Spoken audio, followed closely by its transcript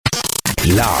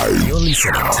Live. You're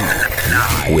listening to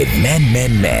Live with Men,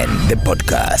 the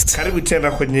podcast. Karibu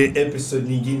tena kwenye episode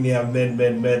nyingine ya Men,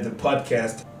 the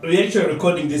podcast. We're actually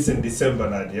recording this in December,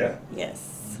 Nadia. Yes.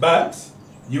 But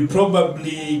you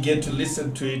probably get to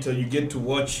listen to it, or you get to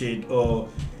watch it, or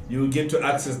you get to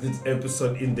access this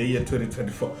episode in the year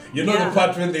 2024. You know the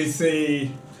part when they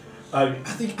say, I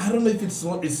don't know if it's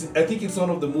one, I think it's one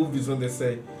of the movies when they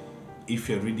say, if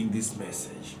you're reading this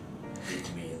message,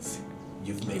 it means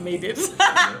you've made it.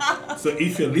 So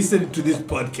if you're listening to this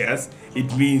podcast,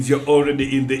 it means you're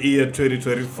already in the year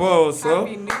 2024. So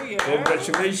Happy New Year.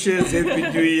 Congratulations,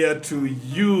 Happy New Year to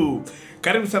you.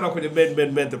 Karibu sana kwenye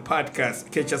Men, the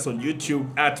podcast. Catch us on YouTube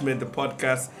at Men the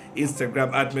podcast,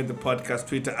 Instagram at Men the podcast,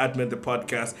 Twitter at Men the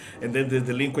podcast, and then there's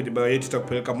the link kwenye bio yetu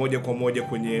tutakupeleka moja kwa moja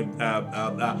kwenye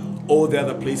all the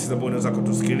other places ambapo unaweza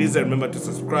kutusikiliza. Remember to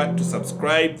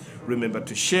subscribe, remember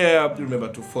to share,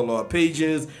 remember to follow our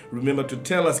pages, remember to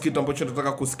tell us kitu ambacho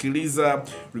tunataka kusikiliza,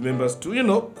 remember to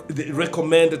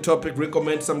recommend a topic,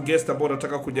 recommend some guests ambao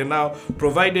unataka kuja nao,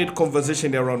 provided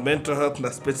conversation around mental health,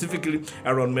 na specifically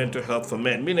around mental health for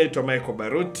men. Mimi naitwa Michael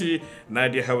Baruti.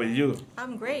 Nadia, how are you?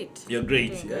 I'm great. You're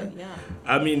great. Doing good, yeah.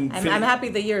 I mean, I'm happy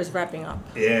the year is wrapping up.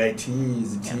 Yeah, it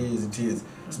is.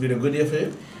 It's been a good year for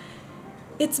you?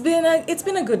 It's been a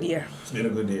good year. It's been a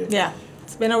good year. Yeah.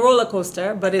 It's been a roller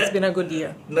coaster, but it's been a good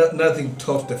year. Nothing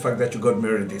tops the fact that you got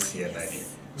married this year, Nadia.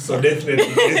 So definitely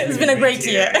it's been a great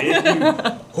year.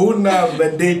 Huna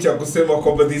mandate ya kusema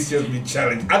kwamba this year's been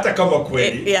challenging. Hata kama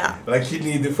kweli. Yeah.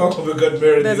 Lakini the fact that we got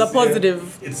married there's this a positive.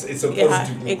 Year, it's a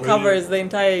positive. It covers the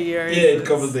entire year. Yeah, it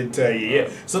covers the entire year.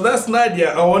 So that's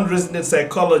Nadia, our one resident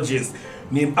psychologist.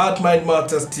 Name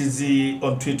 @MindMattersTZ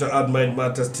on Twitter,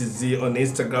 @MindMattersTZ on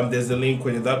Instagram. There's a link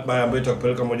kwenye that bio ambayo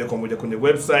itakupeleka moja kwa moja kwenye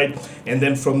website, and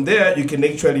then from there you can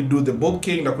actually do the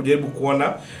booking na kujaribu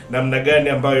kuona namna gani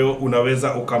ambayo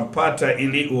unaweza ukampata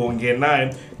ili uongee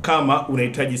naye kama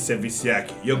unahitaji service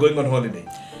yake. You're going on holiday?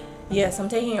 Yes, I'm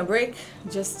taking a break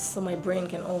just so my brain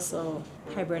can also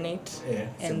hibernate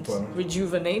and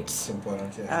rejuvenate. It's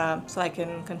important, yeah. So I can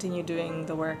continue doing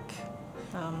the work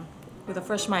with a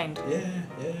fresh mind.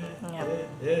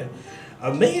 Yeah.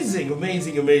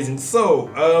 Amazing. So,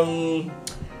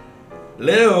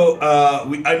 Leo,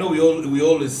 I know we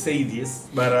always say this,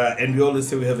 but and we always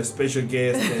say we have a special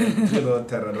guest, and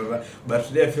but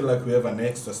today I feel like we have an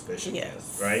extra special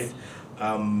guest, right?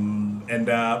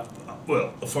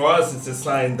 Well, for us, it's a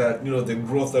sign that, the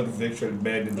growth that we've actually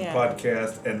made in the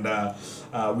podcast, and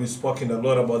we've spoken a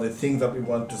lot about the things that we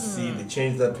want to see, the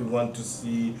change that we want to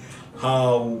see,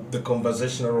 how the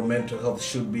conversation around mental health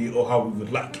should be, or how we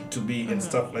would like it to be, and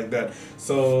stuff like that.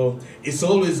 So it's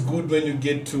always good when you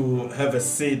get to have a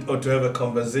sit or to have a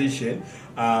conversation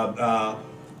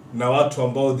na watu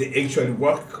ambao they actually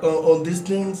work on these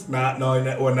things na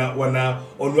wana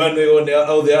on one way or the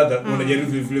other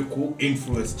wanajaribu vile ku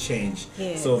influence change.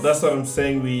 So that's what I'm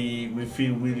saying. We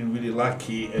feel really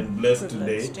lucky and blessed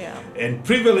today, and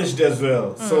privileged as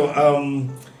well. So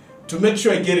to make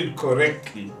sure I get it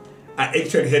correctly, I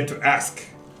actually had to ask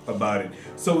about it.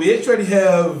 So we actually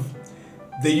have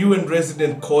the UN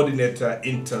resident coordinator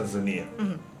in Tanzania.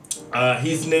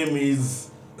 His name is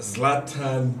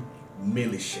Zlatan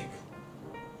Milisic.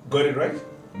 Got it right?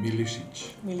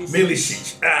 Milisic.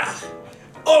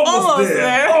 Almost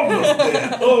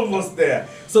there.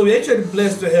 So we're actually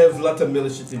blessed to have Zlatan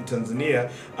Milisic in Tanzania.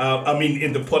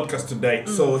 In the podcast today.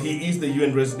 So he is the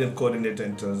UN resident coordinator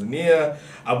in Tanzania.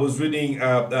 I was reading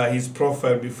his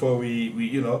profile before we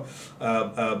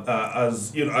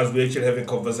as we actually having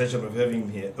conversation of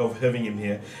having him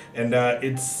here, and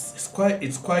it's quite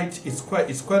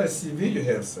a CV you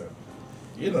have, sir.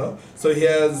 So he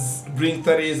brings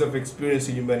 30 years of experience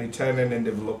in humanitarian and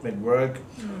development work,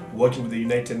 working with the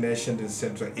United Nations in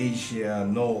Central Asia,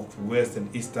 North, West, and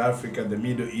East Africa, the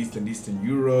Middle East, and Eastern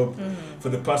Europe. For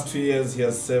the past 2 years, he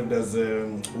has served as a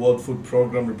World Food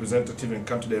Program representative and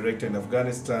country director in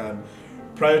Afghanistan.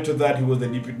 Prior to that, he was the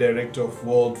deputy director of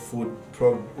World Food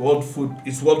Program,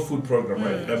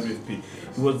 right? WFP.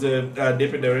 He was the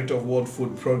deputy director of World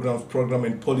Food Program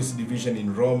and Policy Division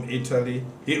in Rome, Italy.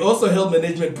 He also held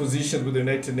management positions with the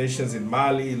United Nations in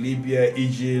Mali, Libya,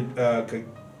 Egypt.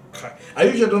 I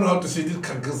usually don't know how to say this.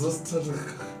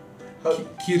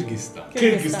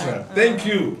 Kyrgyzstan. Thank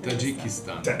you.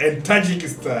 Tajikistan,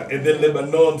 and then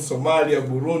Lebanon, Somalia,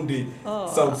 Burundi,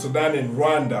 South Sudan, and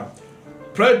Rwanda.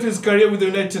 Prior to his career with the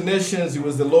United Nations, he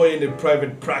was a lawyer in a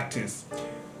private practice.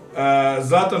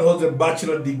 Zlatan holds a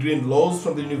bachelor degree in laws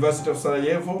from the University of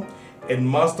Sarajevo and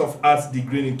Master of Arts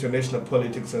degree in International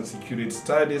Politics and Security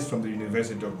Studies from the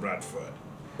University of Bradford.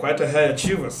 Quite a high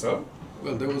achiever, sir.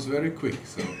 Well, that was very quick,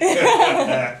 so...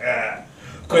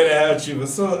 quite a high achiever.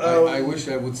 So I wish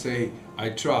I would say I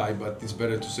try, but it's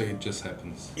better to say it just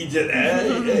happens. It just,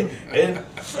 and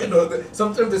you know,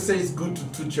 sometimes they say it's good to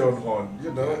toot your own horn,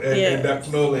 you know, and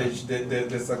acknowledge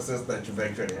the success that you've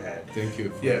actually had. Thank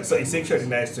you. Yeah, so it's actually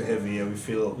nice to have you here. We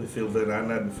feel very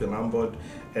honored, we feel humbled,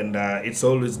 and it's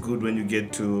always good when you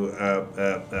get to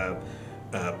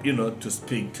you know, to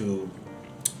speak to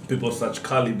people of such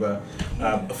caliber.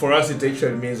 For us, it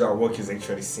actually means our work is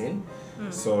actually seen.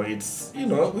 So it's, you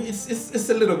know, it's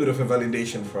a little bit of a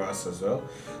validation for us as well.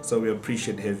 So we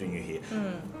appreciate having you here.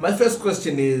 My first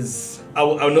question is, I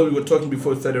know we were talking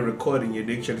before we started recording, you'd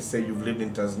actually say you've lived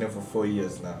in Tanzania for 4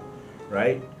 years now,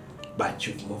 right? But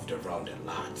you've moved around a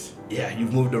lot. Yeah,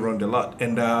 you've moved around a lot.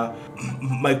 And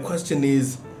my question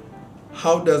is,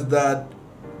 how does that,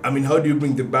 I mean, how do you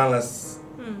bring the balance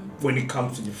when it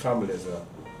comes to your family as well?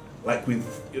 Like with,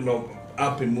 you know,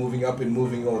 up and moving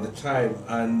all the time,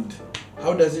 and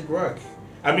how does it work?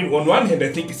 I mean, on one hand,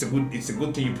 I think it's a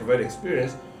good thing you provide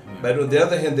experience, but on the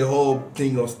other hand, the whole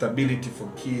thing of stability for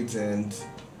kids, and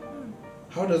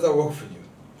how does that work for you?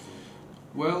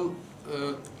 Well,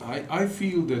 I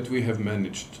feel that we have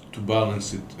managed to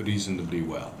balance it reasonably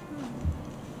well.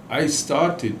 I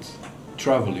started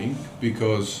traveling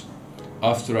because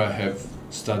after I have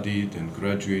studied and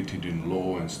graduated in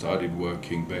law and started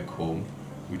working back home,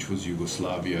 which was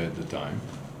Yugoslavia at the time.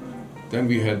 Then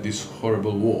we had this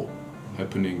horrible war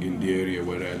happening in the area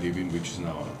where I live in, which is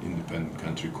now an independent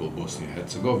country called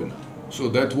Bosnia-Herzegovina. So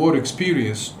that war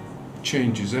experience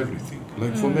changes everything,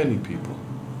 like for many people.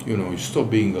 You know, you stop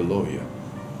being a lawyer.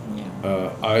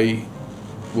 Yeah. I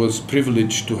was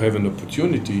privileged to have an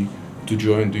opportunity to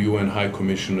join the UN High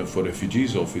Commissioner for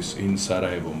Refugees office in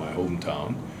Sarajevo, my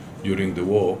hometown, during the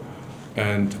war.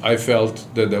 And I felt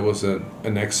that there was an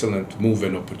excellent move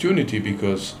and opportunity,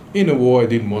 because in a war I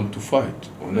didn't want to fight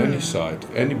on any side,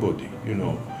 anybody, you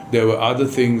know. There were other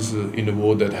things in a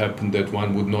war that happened that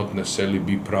one would not necessarily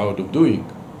be proud of doing,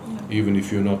 even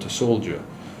if you're not a soldier.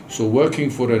 So working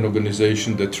for an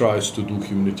organization that tries to do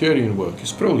humanitarian work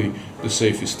is probably the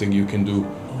safest thing you can do,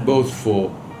 both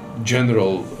for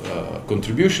general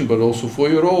contribution, but also for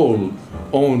your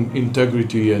own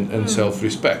integrity and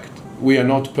self-respect. We are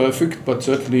not perfect, but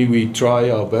certainly we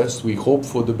try our best, we hope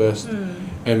for the best,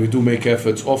 and we do make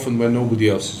efforts often when nobody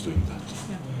else is doing that.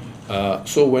 Yeah.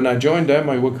 So when I joined them,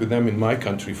 I worked with them in my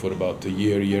country for about a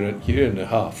year and a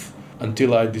half,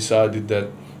 until I decided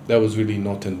that was really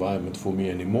not environment for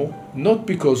me anymore. Not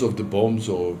because of the bombs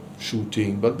or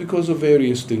shooting, but because of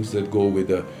various things that go with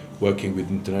working with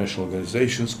international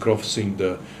organizations, crossing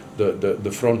the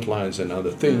front lines and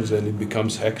other things, and it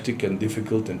becomes hectic and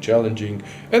difficult and challenging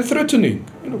and threatening.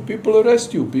 You know, people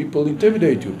arrest you, people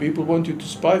intimidate you, people want you to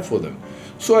spy for them.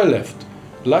 So I left.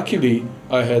 Luckily,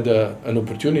 I had an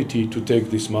opportunity to take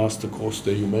this master course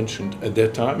that you mentioned at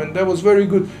that time, and that was very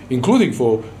good, including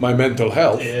for my mental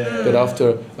health. Yeah. That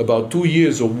after about 2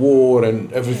 years of war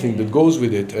and everything that goes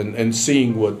with it, and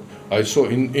seeing what I saw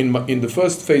in the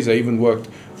first phase, I even worked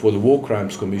for the War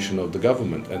Crimes Commission of the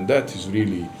government, and that is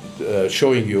really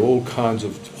showing you all kinds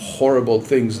of horrible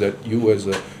things that you as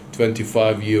a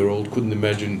 25-year-old couldn't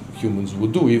imagine humans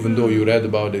would do, even though you read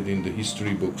about it in the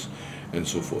history books and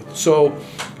so forth. So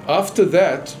after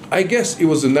that, I guess it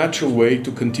was a natural way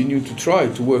to continue to try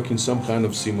to work in some kind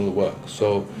of similar work.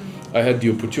 So I had the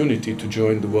opportunity to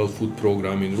join the World Food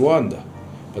Programme in Rwanda,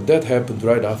 but that happened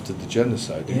right after the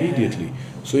genocide, immediately.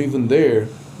 So even there,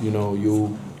 you know,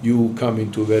 you come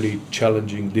into a very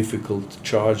challenging, difficult,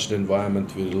 charged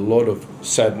environment with a lot of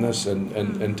sadness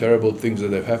and terrible things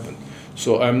that have happened.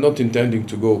 So I'm not intending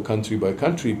to go country by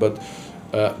country, but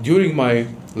during my,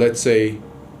 let's say,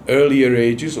 earlier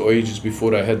ages or ages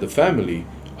before I had the family,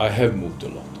 I have moved a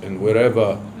lot. And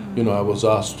wherever, you know, I was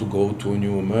asked to go to a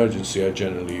new emergency, I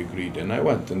generally agreed, and I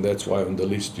went. And that's why on the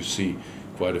list you see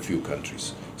quite a few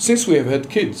countries. Since we have had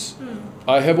kids,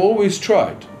 I have always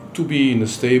tried to be in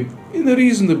a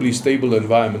reasonably stable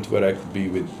environment where I could be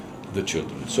with the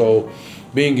children. So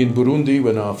being in Burundi,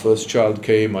 when our first child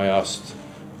came, I asked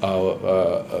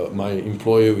my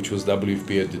employer, which was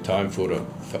WFP at the time, for a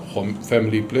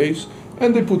family place,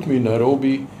 and they put me in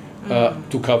Nairobi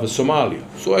to cover Somalia.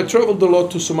 So I traveled a lot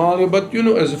to Somalia, but you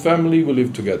know, as a family we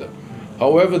lived together.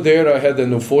 However, there I had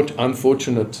an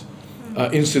unfortunate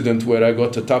incident where I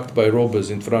got attacked by robbers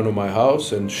in front of my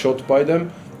house and shot by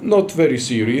them. Not very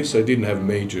serious, I didn't have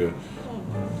major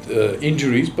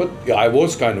injuries, but I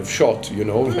was kind of shot, you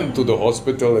know, went to the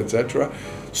hospital, etc.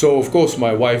 So of course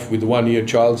my wife with a 1-year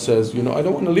child says, you know, I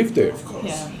don't want to live there,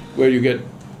 where you get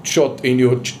shot in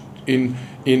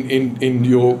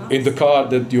the car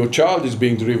that your child is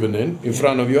being driven in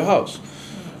front of your house.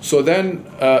 So then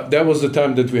that was the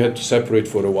time that we had to separate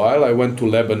for a while. I went to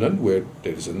Lebanon, where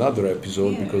there is another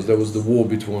episode, because there was the war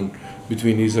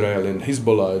between Israel and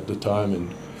Hezbollah at the time,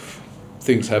 and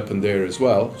things happened there as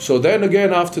well. So then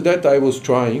again, after that, I was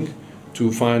trying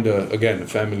to find a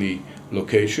family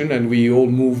location, and we all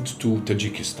moved to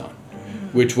Tajikistan,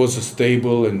 which was a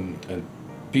stable and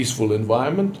peaceful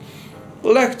environment.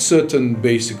 Lacked certain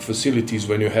basic facilities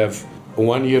when you have a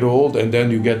 1-year-old and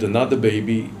then you get another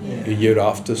baby a year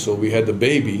after. So we had a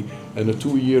baby and a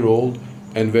 2-year-old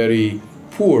and very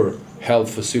poor health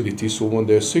facilities. So when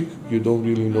they're sick, you don't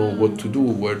really know what to do,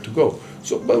 where to go.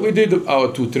 So, but we did our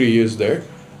 2-3 years there.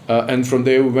 And from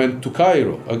there we went to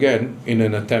Cairo, again, in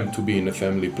an attempt to be in a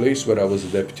family place, where I was a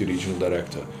deputy regional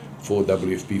director for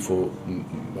WFP for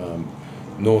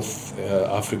North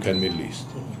Africa and Middle East.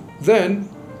 Then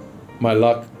my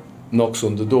luck knocks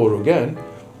on the door again.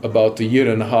 About a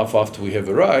year and a half after we have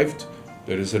arrived,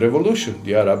 there is a revolution,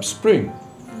 the Arab Spring.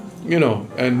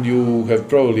 And you have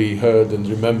probably heard and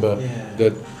remember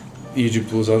that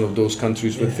Egypt was one of those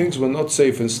countries where things were not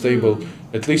safe and stable,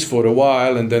 at least for a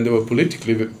while, and then they were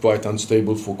politically quite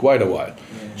unstable for quite a while.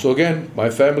 So again, my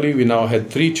family, we now had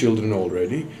 3 children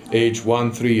already, age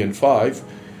 1, 3, and 5,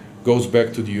 goes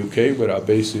back to the UK, where our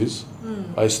base is.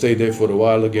 I stayed there for a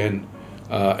while again,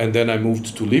 and then I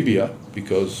moved to Libya,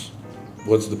 because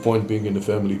what's the point being in a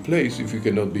family place if you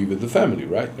cannot be with the family,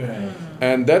 right?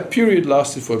 And that period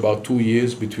lasted for about 2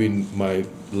 years, between my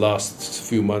last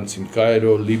few months in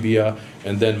Cairo, Libya,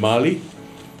 and then Mali.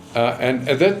 And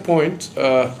at that point,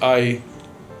 I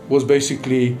was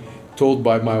basically told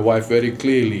by my wife very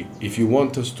clearly, if you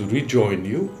want us to rejoin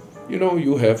you,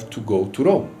 you have to go to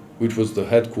Rome, which was the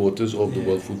headquarters of the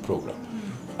World Food Programme.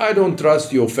 I don't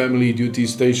trust your family duty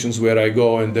stations where I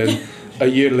go and then a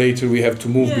year later we have to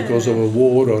move because of a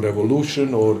war or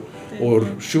revolution or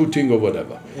shooting or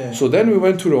whatever. So then we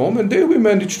went to Rome, and there we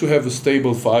managed to have a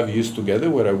stable 5 years together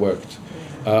where I worked.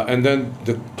 And then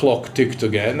the clock ticked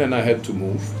again, and I had to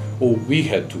move, or we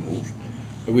had to move.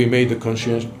 We made a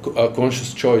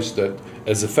conscious choice that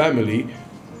as a family,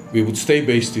 we would stay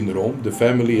based in Rome. The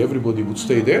family, everybody would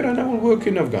stay there, and I would work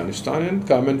in Afghanistan and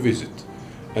come and visit.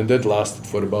 And that lasted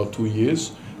for about 2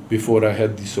 years before I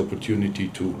had this opportunity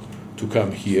to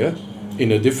come here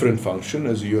in a different function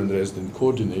as a UN resident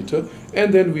coordinator,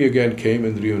 and then we again came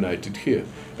and reunited here.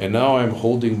 And now I'm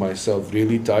holding myself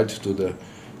really tight to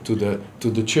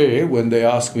the chair. When they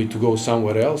ask me to go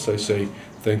somewhere else, I say,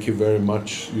 thank you very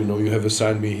much. You have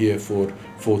assigned me here for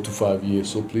 4 to 5 years,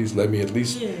 so please let me at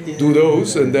least do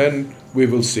those, and then we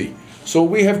will see. So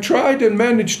we have tried and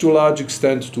managed to a large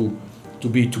extent to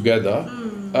be together,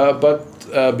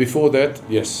 but before that,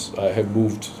 yes, I have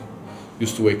moved.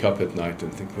 Used to wake up at night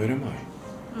and think, where am I?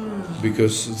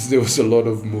 Because there was a lot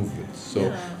of movement.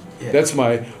 So that's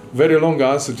my very long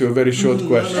answer to a very short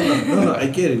question. No, I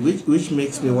get it. Which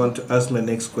makes me want to ask my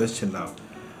next question now.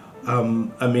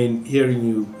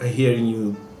 Hearing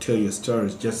you tell your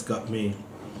stories just got me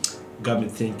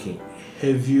thinking.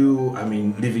 Have you,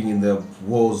 living in the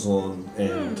war zone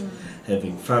and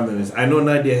having families? I know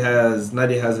Nadia has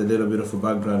a little bit of a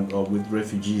background with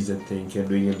refugees, I think, and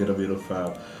doing a little bit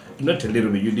of. Not a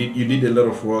little bit. You did a lot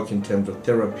of work in terms of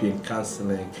therapy and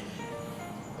counseling.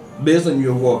 Based on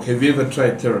your work, have you ever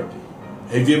tried therapy?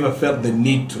 Have you ever felt the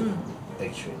need to,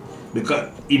 actually? Because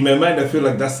in my mind, I feel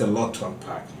like that's a lot to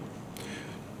unpack.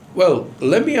 Well,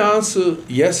 let me answer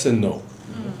yes and no.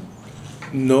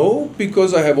 No,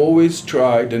 because I have always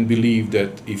tried and believed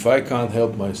that if I can't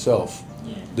help myself,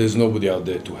 there's nobody out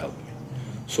there to help me.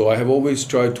 So I have always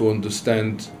tried to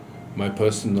understand my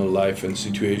personal life and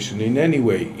situation in any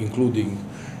way, including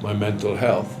my mental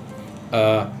health,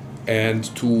 and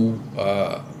to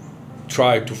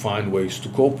try to find ways to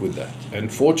cope with that.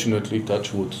 And fortunately,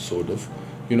 touch wood, sort of,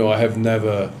 I have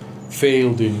never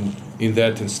failed in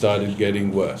that and started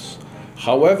getting worse.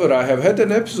 However, I have had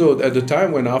an episode at the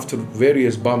time when, after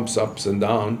various bumps, ups and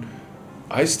downs,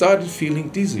 I started feeling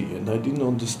dizzy, and I didn't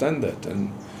understand that.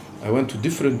 And I went to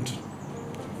different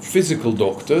physical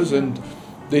doctors, and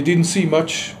they didn't see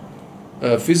much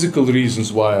physical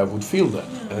reasons why I would feel that.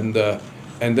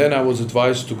 And then I was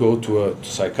advised to go to a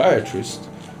psychiatrist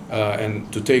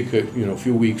and to take a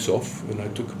few weeks off. And I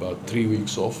took about 3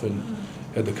 weeks off and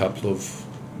had a couple of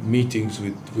meetings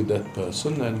with that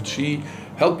person. And she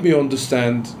helped me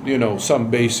understand,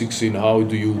 some basics in how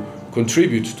do you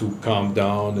contribute to calm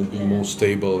down and be more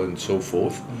stable and so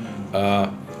forth,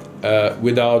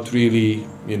 without really,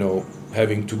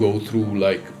 having to go through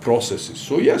like processes.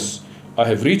 So yes, I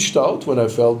have reached out when I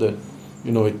felt that,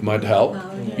 it might help.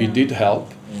 It did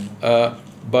help.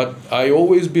 But I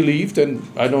always believed, and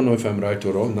I don't know if I'm right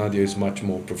or wrong, Nadia is much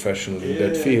more professional in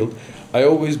that field, I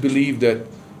always believe that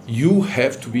you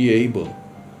have to be able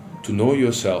to know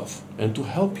yourself and to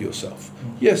help yourself.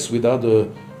 Yes, with other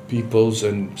people's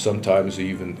and sometimes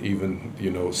even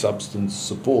substance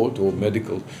support or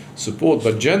medical support,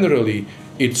 but generally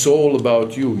it's all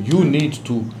about you. You need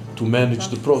to manage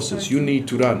the process. You need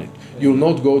to run it. You'll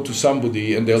not go to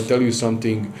somebody and they'll tell you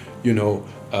something,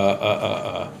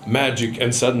 magic,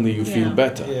 and suddenly you feel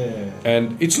better.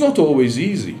 And it's not always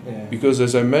easy because,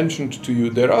 as I mentioned to you,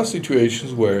 there are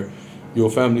situations where your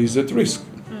family is at risk.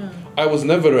 I was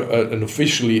never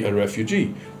officially a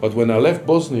refugee, but when I left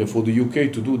Bosnia for the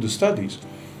UK to do the studies,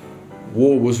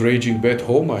 war was raging back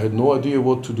home. I had no idea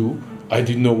what to do. I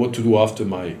didn't know what to do after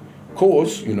my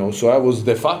course, so I was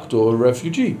de facto a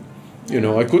refugee.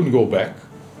 I couldn't go back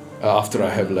after I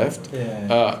have left.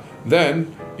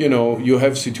 Then, you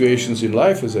have situations in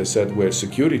life, as I said, where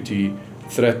security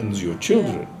threatens your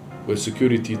children, where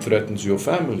security threatens your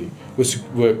family,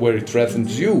 where it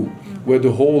threatens you, where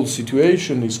the whole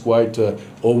situation is quite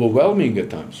overwhelming at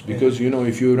times. Because,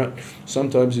 if you're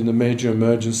sometimes in a major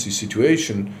emergency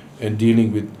situation and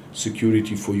dealing with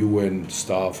security for you and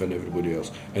staff and everybody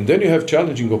else. And then you have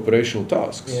challenging operational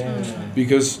tasks.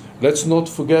 Because let's not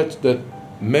forget that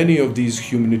many of these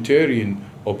humanitarian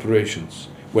operations,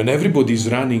 when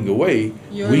everybody's running away,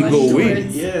 we go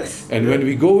in. And when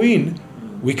we go in,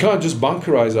 we can't just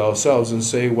bunkerize ourselves and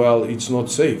say, well, it's not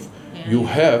safe. You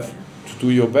have to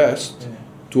do your best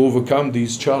to overcome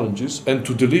these challenges and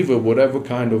to deliver whatever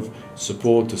kind of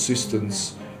support,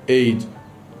 assistance, aid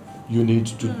you need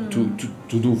to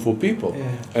do for people.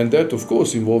 And that, of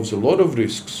course, involves a lot of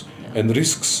risks. And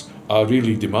risks are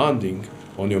really demanding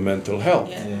on your mental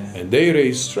health. And they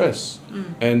raise stress.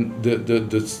 And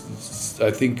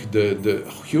I think the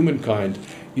humankind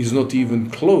is not even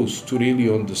close to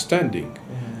really understanding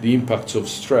the impacts of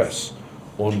stress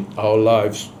on our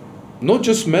lives, not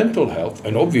just mental health,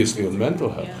 and obviously on mental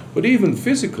health, but even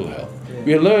physical health.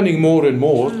 We are learning more and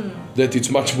more that it's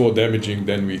much more damaging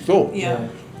than we thought.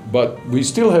 But we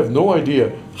still have no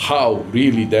idea how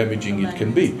really damaging it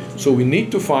can be. So we need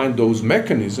to find those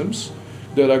mechanisms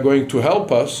that are going to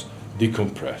help us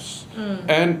decompress.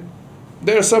 And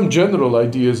there are some general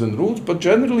ideas and rules, but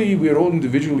generally we're all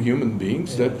individual human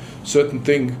beings that certain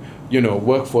things,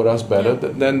 work for us better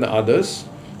than others.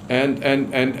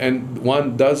 And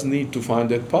one does need to find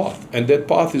that path. And that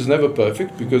path is never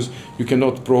perfect because you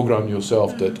cannot program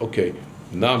yourself that, okay,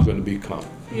 now I'm going to be calm.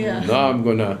 Now I'm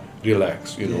going to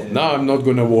relax, now I'm not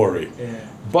going to worry.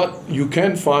 But you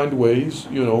can find ways,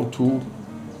 to...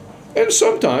 And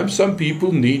sometimes some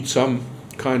people need some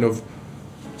kind of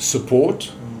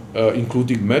support,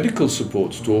 including medical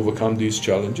support, to overcome these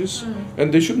challenges.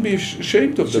 And they shouldn't be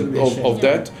ashamed of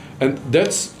that. And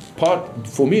that's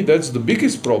for me, that's the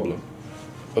biggest problem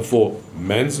for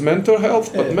men's mental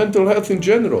health, but mental health in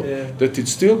general, that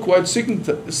it's still quite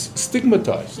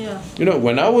stigmatized.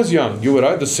 When I was young, you were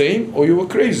either sane or you were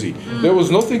crazy. There was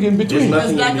nothing in between.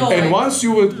 And once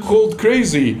you were called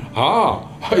crazy,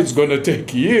 it's going to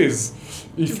take years,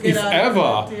 if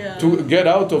ever, to get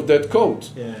out of that code.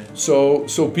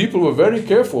 So people were very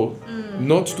careful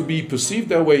not to be perceived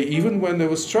that way, even when they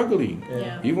were struggling,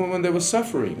 even when they were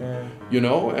suffering,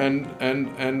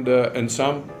 and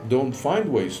some don't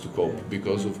find ways to cope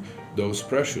because of those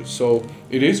pressures. So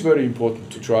it is very important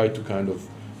to try to kind of,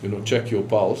 check your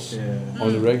pulse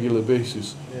on a regular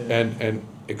basis and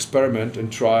experiment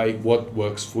and try what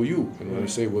works for you. And when I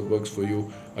say what works for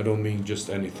you, I don't mean just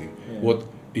anything. What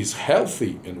is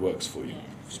healthy and works for you.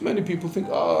 So many people think,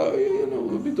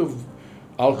 a bit of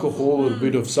alcohol, a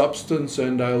bit of substance,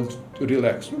 and I'll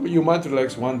relax. You might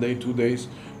relax 1 day, 2 days,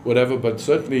 whatever, but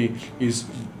certainly is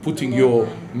putting your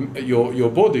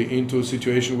body into a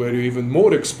situation where you're even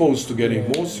more exposed to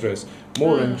getting more stressed,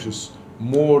 more anxious,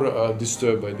 more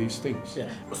disturbed by these things.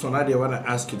 So Nadia, I want to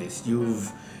ask you this: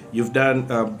 you've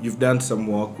done some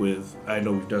work with. I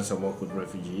know we've done some work with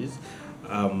refugees.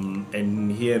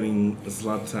 And hearing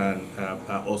Zlatan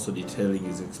also detailing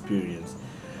his experience,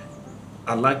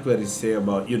 I like what he say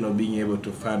about being able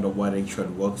to find out what actually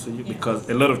works for you, because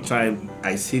a lot of time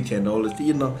I sit here and always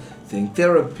think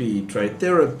try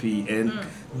therapy, and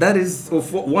that is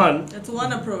one. It's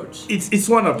one approach. It's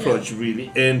one approach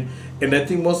really, and I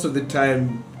think most of the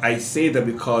time I say that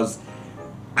because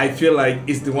I feel like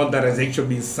it's the one that has actually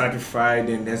been certified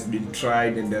and has been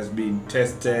tried and has been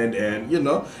tested, and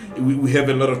we have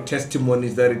a lot of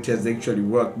testimonies that it has actually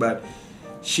worked. But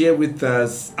share with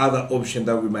us other options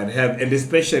that we might have, and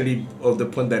especially of the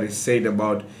point that is said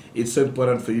about it's so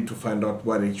important for you to find out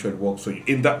what actually works for you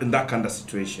in that kind of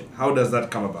situation. How does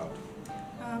that come about?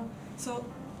 So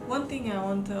one thing I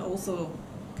want to also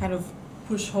kind of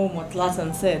push home what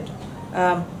Zlatan said.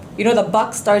 The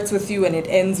buck starts with you and it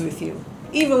ends with you.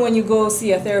 Even when you go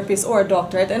see a therapist or a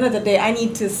doctor, at the end of the day, I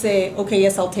need to say, okay,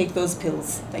 yes, I'll take those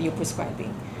pills that you're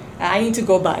prescribing. I need to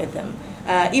go buy them.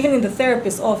 Even in the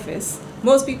therapist's office,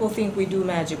 most people think we do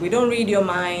magic. We don't read your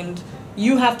mind.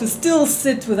 You have to still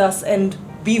sit with us and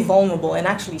be vulnerable and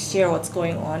actually share what's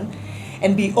going on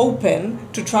and be open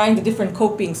to trying the different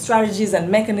coping strategies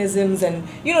and mechanisms and,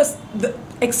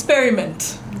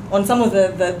 experiment on some of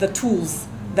the tools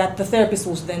that the therapist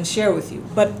will then share with you.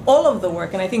 But all of the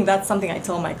work, and I think that's something I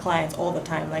tell my clients all the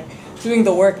time, like doing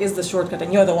the work is the shortcut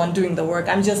and you're the one doing the work.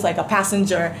 I'm just like a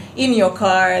passenger in your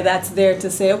car that's there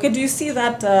to say, okay, do you see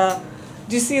that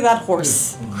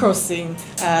horse crossing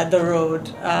the road?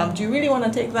 Do you really want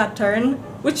to take that turn?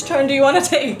 Which turn do you want to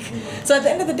take? So at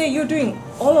the end of the day, you're doing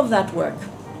all of that work.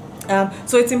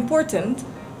 So it's important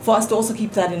for us to also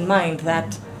keep that in mind,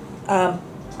 that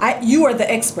you are the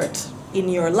expert in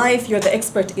your life, you're the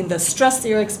expert in the stress that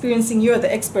you're experiencing, you're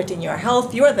the expert in your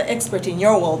health, you're the expert in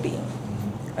your well-being,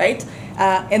 right?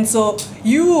 And so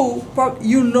you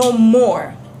know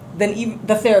more than even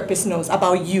the therapist knows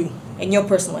about you and your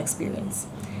personal experience.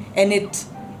 And it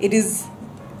is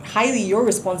highly your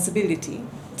responsibility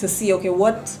to see, okay,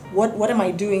 what am I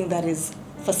doing that is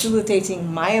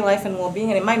facilitating my life and well-being?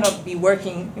 And it might not be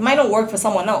working, it might not work for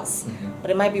someone else, but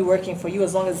it might be working for you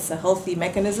as long as it's a healthy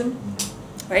mechanism,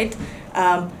 right?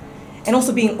 And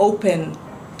also being open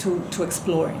to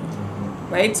exploring,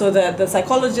 right? So the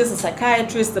psychologist, the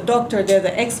psychiatrist, the doctor, they're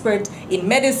the expert in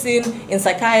medicine, in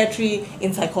psychiatry,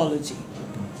 in psychology,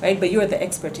 right? But you're the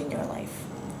expert in your life.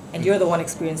 And you're the one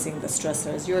experiencing the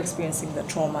stressors, you're experiencing the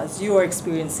traumas, you're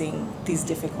experiencing these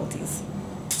difficulties.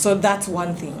 So that's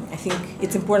one thing I think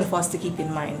it's important for us to keep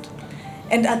in mind.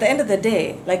 And at the end of the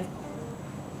day, like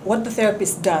what the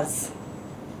therapist does,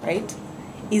 right,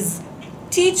 is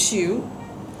teach you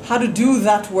how to do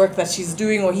that work that she's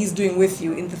doing or he's doing with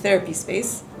you in the therapy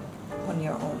space on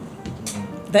your own.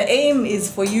 The aim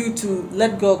is for you to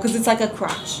let go, because it's like a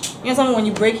crutch. Something when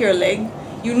you break your leg,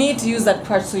 you need to use that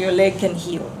crutch so your leg can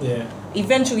heal. Yeah.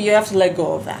 Eventually, you have to let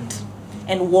go of that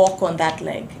and walk on that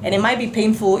leg. And it might be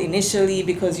painful initially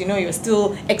because, you're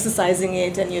still exercising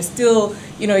it and you're still,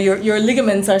 your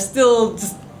ligaments are still,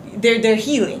 they're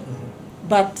healing.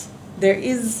 But there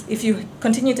is, if you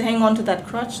continue to hang on to that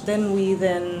crutch, then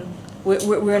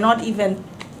we're not even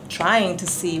trying to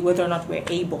see whether or not we're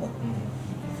able,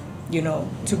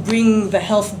 to bring the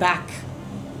health back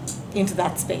into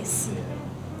that space.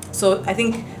 So I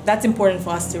think that's important for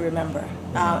us to remember.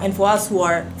 And for us who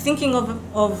are thinking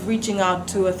of reaching out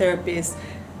to a therapist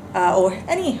or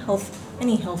any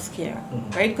health care,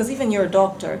 right? Because even your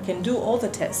doctor can do all the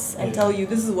tests and tell you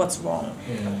this is what's wrong.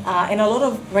 And a lot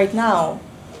of, right now,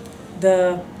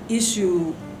 the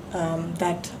issue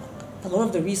that a lot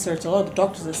of the research, a lot of the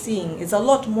doctors are seeing is a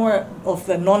lot more of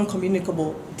the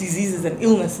non-communicable diseases and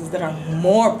illnesses that are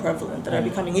more prevalent, that are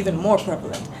becoming even more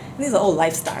prevalent. And these are all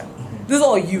lifestyle. This is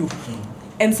all you.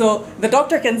 And so the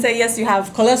doctor can say, yes, you have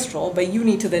cholesterol, but you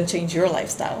need to then change your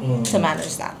lifestyle to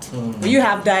manage that. Or you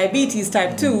have diabetes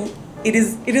type 2, it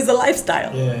is a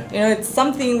lifestyle. It's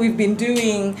something we've been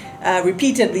doing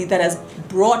repeatedly that has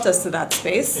brought us to that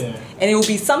space. And it will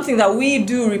be something that we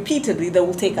do repeatedly that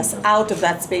will take us out of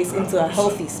that space into a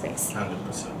healthy space.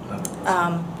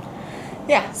 100%.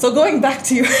 So going back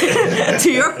to your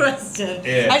to your question,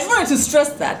 I just wanted to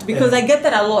stress that because I get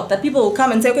that a lot, that people will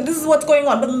come and say, okay, this is what's going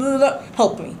on, but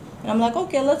help me. And I'm like,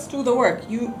 okay, let's do the work.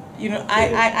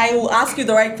 I will ask you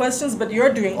the right questions, but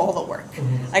you're doing all the work.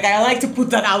 Like, I like to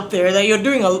put that out there, that you're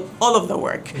doing all of the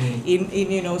work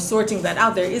in sorting that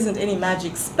out. There isn't any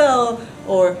magic spell,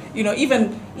 or even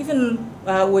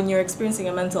when you're experiencing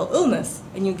a mental illness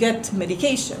and you get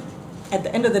medication, at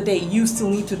the end of the day, you still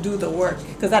need to do the work,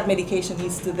 because that medication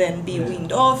needs to then be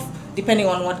weaned off, depending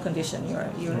on what condition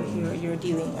you're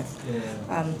dealing with.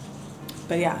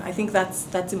 But yeah, I think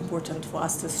that's important for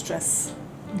us to stress.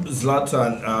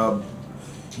 Zlatan,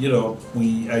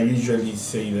 I usually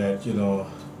say that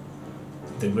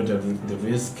the greater the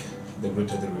risk, the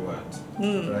greater the reward,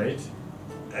 right?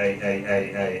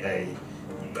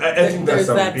 I think that's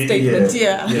that statement.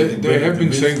 They have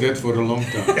been saying that for a long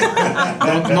time.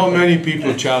 not many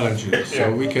people challenge it,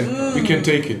 so we can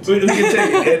take it. We can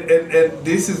take it, and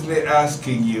this is me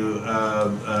asking you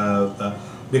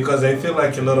because I feel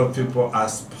like a lot of people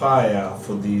aspire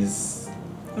for this,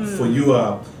 for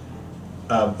your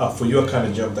kind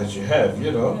of job that you have.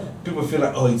 People feel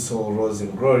like, oh, it's all rose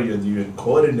and glory. You're a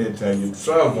coordinator, you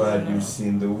travel, you've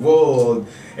seen the world,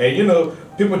 and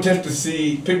people tend to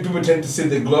see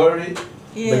the glory,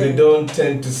 but they don't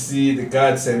tend to see the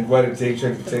guts and what it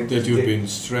actually takes. That you've been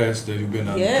stressed, that you've been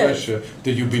under pressure,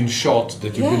 that you've been shot,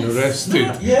 that you've been arrested,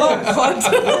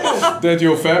 that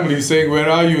your family is saying, "Where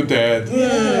are you, Dad?"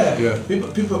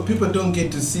 People don't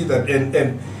get to see that,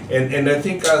 and I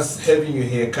think us having you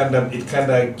here it kind of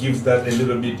gives that a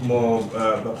little bit more.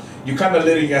 You kind of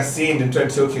letting us in and trying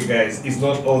to say, okay, guys, it's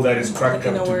not all that is cracked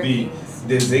up to be.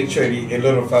 There's actually a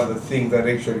lot of other things that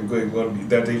actually are going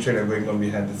on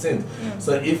behind the scenes. Yeah.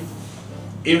 So if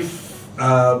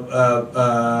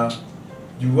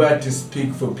you were to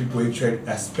speak for people actually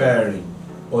aspiring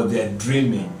or they're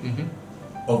dreaming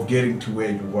of getting to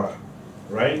where you are,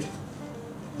 right?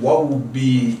 What would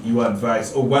be your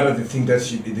advice, or what are the things that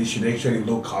they should actually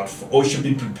look out for or should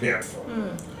be prepared for?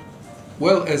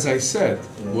 Well, as I said,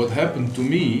 what happened to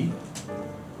me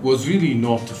was really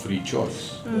not a free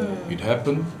choice. It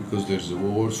happened because there's a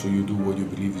war, so you do what you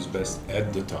believe is best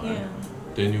at the time. Yeah.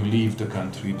 Then you leave the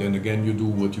country, then again you do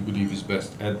what you believe is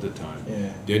best at the time.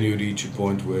 Yeah. Then you reach a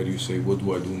point where you say, what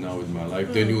do I do now in my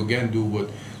life? Then you again do what...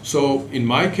 So in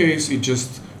my case, it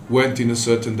just went in a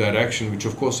certain direction, which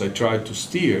of course I tried to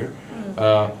steer,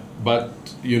 but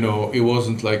it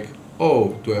wasn't like,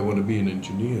 oh, do I want to be an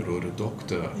engineer or a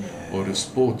doctor or a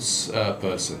sports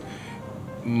person?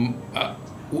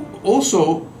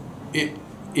 Also,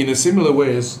 in a similar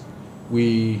way as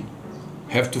we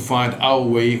have to find our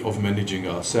way of managing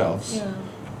ourselves,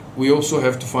 we also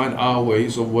have to find our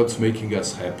ways of what's making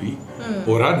us happy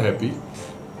or unhappy,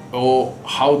 or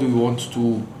how do we want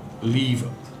to live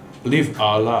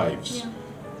our lives. Yeah.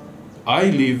 I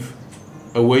live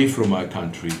away from my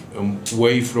country,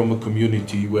 away from a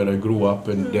community where I grew up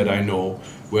and that I know,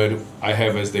 where I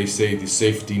have, as they say, this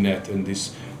safety net and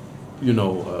this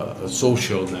a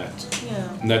social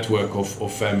network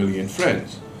of family and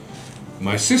friends.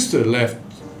 My sister left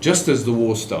just as the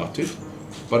war started,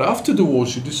 but after the war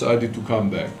she decided to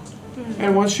come back.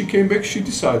 And once she came back, she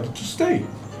decided to stay,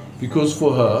 because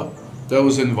for her, that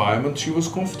was an environment she was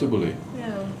comfortable in.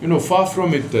 Far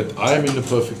from it that I am in a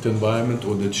perfect environment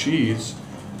or that she is,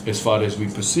 as far as we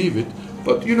perceive it,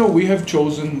 but we have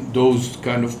chosen those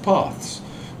kind of paths.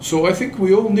 So I think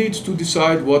we all need to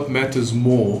decide what matters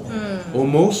more or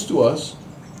most to us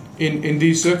in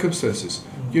these circumstances.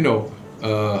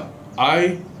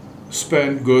 I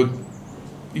spent good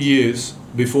years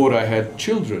before I had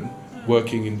children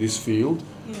working in this field.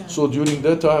 Yeah. So during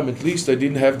that time, at least, I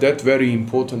didn't have that very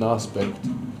important aspect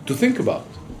to think about.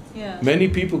 Yeah. Many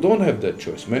people don't have that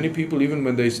choice. Many people, even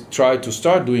when they try to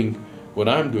start doing what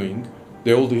I'm doing,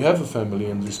 they already have a family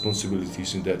and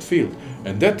responsibilities in that field.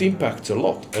 And that impacts a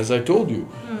lot. As I told you,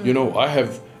 I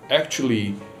have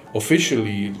actually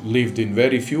officially lived in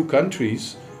very few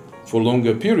countries for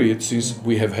longer periods since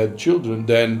we have had children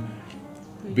than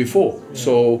before. Yeah.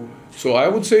 So I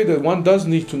would say that one does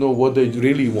need to know what they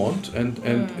really want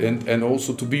and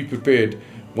also to be prepared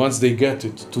once they get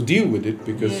it to deal with it,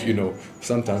 because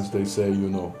sometimes they say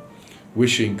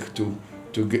wishing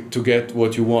to get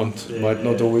what you want might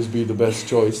not always be the best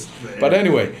choice. But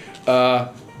anyway,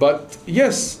 but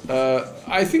yes,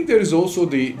 I think there is also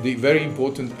the very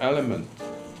important element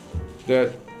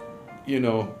that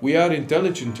we are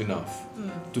intelligent enough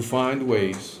to find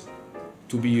ways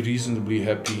to be reasonably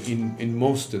happy in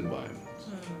most environments.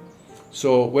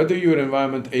 So whether you're in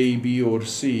environment A, B, or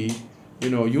C,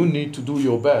 you need to do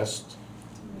your best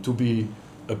to be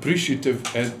appreciative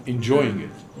and enjoying it.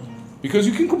 Because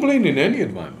you can complain in any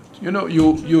environment. You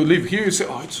live here, you say,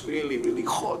 oh, it's really, really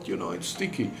hot, it's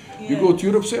sticky. Yeah. You go to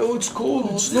Europe, say, oh, it's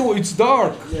cold, it's snow, it's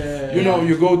dark.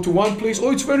 You go to one place,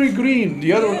 oh, it's very green.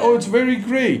 The other one, oh, it's very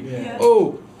gray. Yeah.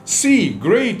 Oh, sea,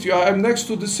 great, I'm next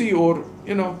to the sea, or,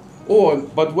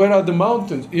 but where are the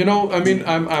mountains?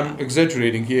 I'm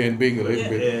exaggerating here and being a little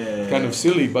bit kind of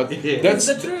silly, but that's,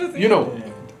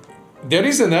 there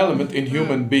is an element in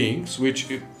human beings which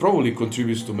probably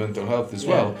contributes to mental health as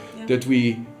well, that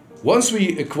once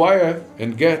we acquire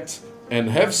and get and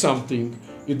have something,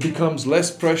 it becomes less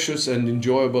precious and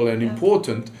enjoyable and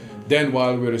important than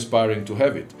while we're aspiring to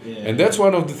have it. Yeah. And that's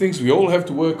one of the things we all have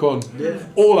to work on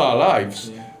all our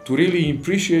lives to really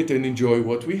appreciate and enjoy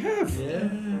what we have. Yeah.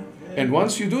 And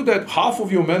once you do that, half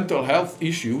of your mental health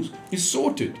issues is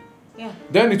sorted. Yeah.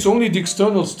 Then it's only the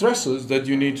external stressors that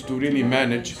you need to really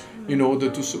manage in order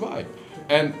to survive.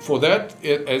 And for that,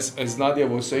 as Nadia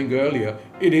was saying earlier,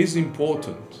 it is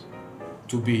important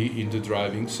to be in the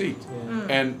driving seat. Yeah.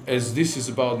 And as this is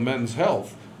about men's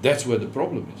health, that's where the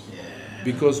problem is. Yeah.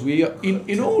 Because we are,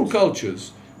 in all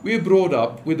cultures, we are brought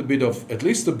up with a bit of, at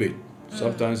least a bit,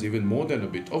 sometimes even more than a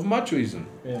bit, of machoism.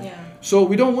 Yeah. Yeah. So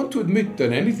we don't want to admit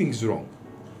that anything's wrong.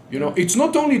 You know, it's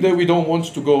not only that we don't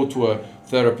want to go to a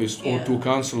therapist or Yeah. to a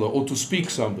counselor or to speak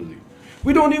somebody.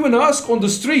 We don't even ask on the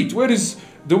street, where is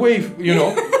the way, you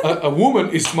know, a woman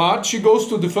is smart, she goes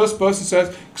to the first person,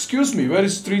 says, excuse me, where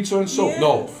is street so-and-so? Yes.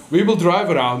 No, we will drive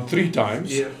around 3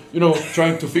 times, Yeah. you know,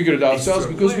 trying to figure it ourselves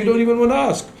true. because we don't even want to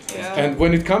ask. Yeah. And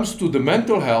when it comes to the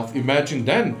mental health, imagine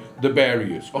then the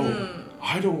barriers. Oh,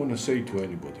 I don't want to say to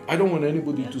anybody. I don't want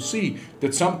anybody to see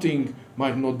that something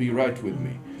might not be right with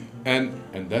me. And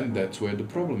then that's where the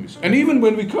problem is. And even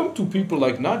when we come to people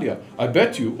like Nadia, I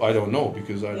bet you, I don't know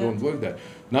because I don't work there,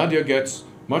 Nadia gets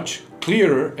much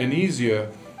clearer and easier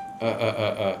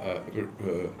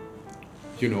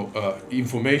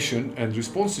information and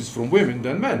responses from women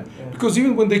than men. Because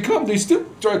even when they come, they still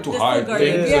try to hide guard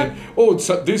things. it. And, oh,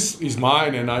 this is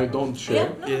mine and I don't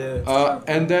share.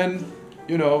 And then,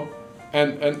 you know,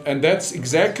 and that's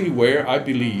exactly where I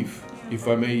believe, if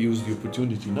I may use the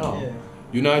opportunity now,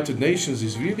 United Nations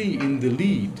is really in the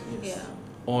lead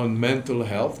on mental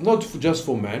health, not just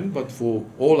for men, but for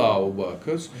all our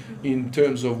workers in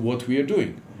terms of what we are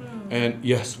doing. And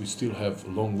yes, we still have a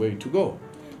long way to go.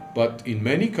 But in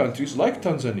many countries, like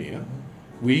Tanzania,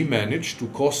 we managed to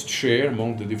cost share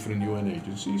among the different UN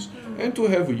agencies and to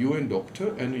have a UN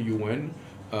doctor and a UN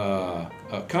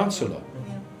counselor.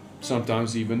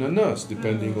 Sometimes even a nurse,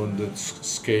 depending on the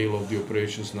scale of the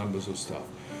operations, numbers of staff.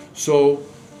 So,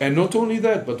 and not only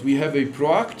that, but we have a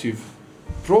proactive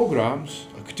programs,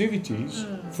 activities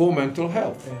for mental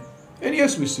health. And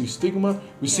yes, we see stigma,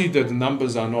 we see that the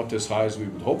numbers are not as high as we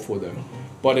would hope for them,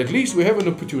 but at least we have an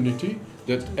opportunity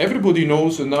that everybody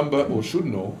knows a number, or should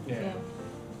know,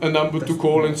 a number to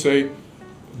call and say,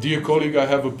 dear colleague, I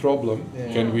have a problem,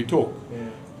 can we talk?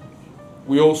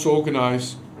 We also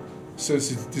organize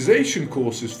sensitization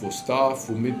courses for staff,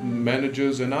 for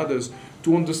managers and others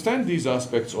to understand these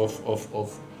aspects of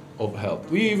health.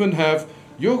 We even have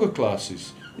yoga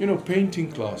classes, you know,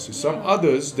 painting classes, some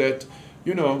others that,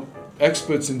 you know,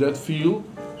 experts in that field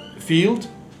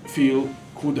feel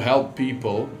could help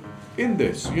people in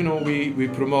this. You know, we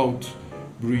promote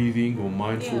breathing or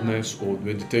mindfulness or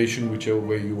meditation, whichever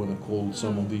way you want to call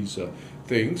some of these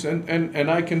things.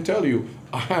 And I can tell you,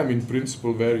 I am in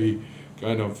principle very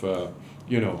kind of,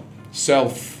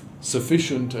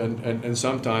 self-sufficient and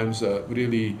sometimes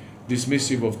really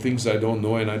dismissive of things I don't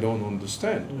know and I don't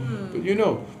understand. But you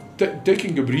know,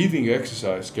 taking a breathing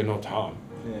exercise cannot harm.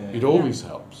 It always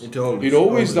helps. It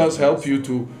always does help you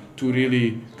to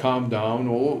really calm down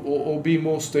or be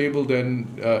more stable than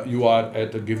you are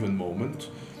at a given moment.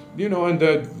 You know, and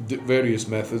there are various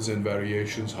methods and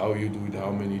variations, how you do it,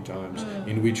 how many times,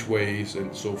 in which ways,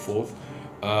 and so forth.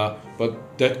 But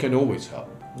that can always help.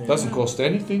 Doesn't cost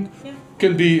anything.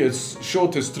 Can be as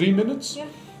short as 3 minutes,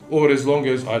 or as long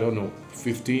as, I don't know,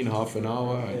 15, half an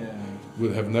hour. I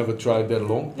will have never tried that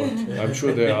long, but I'm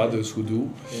sure there are others who do.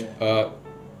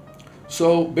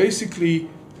 So basically,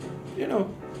 you know,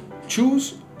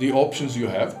 choose the options you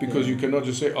have, because you cannot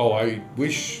just say, oh, I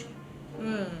wish,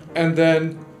 and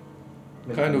then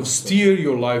kind of steer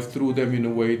your life through them in a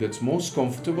way that's most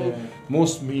comfortable,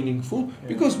 most meaningful,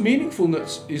 because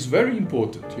meaningfulness is very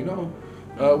important, you know.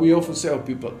 We often say,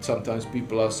 sometimes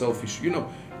people are selfish, you know.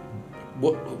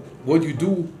 What you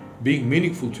do being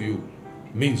meaningful to you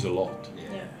means a lot.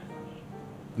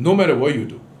 No matter what you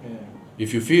do.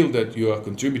 If you feel that you are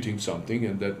contributing something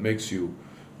and that makes you,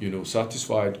 you know,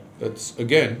 satisfied, that's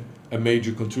again a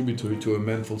major contributor to a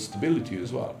mental stability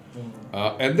as well.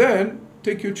 And then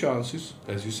take your chances,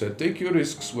 as you said, take your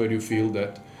risks where you feel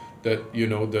that you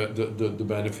know the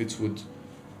benefits would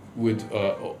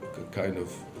kind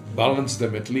of balance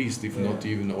them at least, if not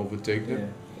even overtake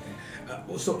them.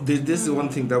 So this is one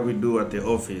thing that we do at the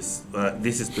office.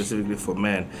 This is specifically for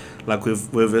men. Like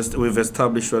we've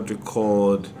established what we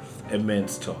called a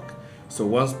men's talk. So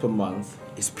once per month,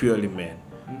 it's purely men.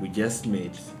 We just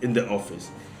meet in the office,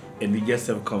 and we just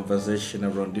have conversation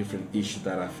around different issues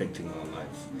that are affecting our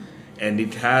lives. And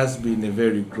it has been a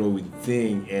very growing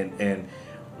thing. And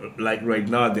like right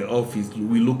now at the office,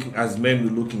 we're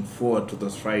looking forward to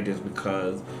those Fridays,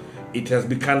 because it has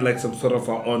become like some sort of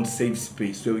our own safe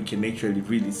space where we can actually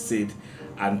really sit,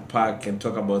 unpack, and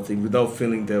talk about things without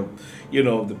feeling the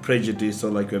prejudice,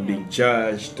 or like we're being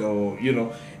judged, or, you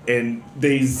know, and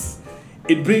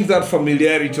it brings that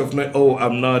familiarity of,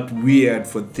 I'm not weird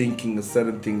for thinking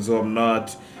certain things, or I'm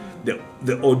not the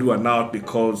odd one out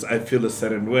because I feel a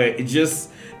certain way. It's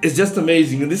just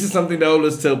amazing. And this is something that I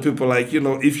always tell people, like, you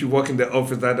know, if you work in the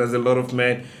office that has a lot of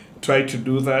men, try to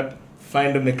do that.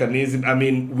 find a mechanism. I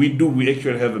mean, we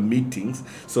actually have meetings,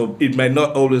 so it might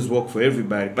not always work for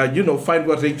everybody, but find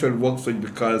what actually works for you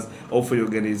or for your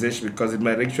organization, because it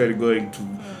might actually going to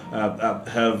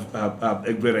have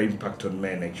a greater impact on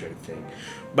men, actually think.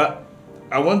 But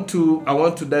I want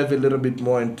to dive a little bit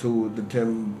more into the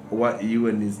term what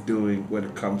UN is doing when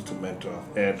it comes to mental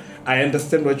health, and I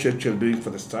understand what you're actually doing for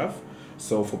the staff.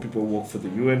 So for people who work for the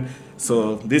UN,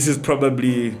 so this is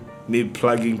probably me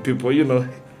plugging people.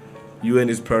 UN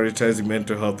is prioritizing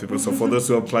mental health people. So for those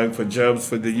who are applying for jobs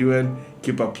for the UN,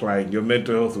 keep applying. Your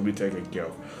mental health will be taken care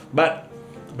of. But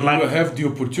you have the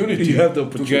opportunity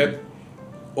to get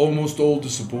almost all the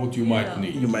support you might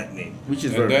need. Which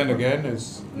is and very then important. Again,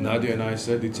 as Nadia and I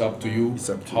said, it's up to you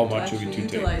how much of it you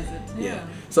take. Yeah.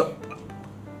 So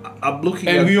I'm looking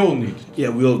and we all need it. Yeah,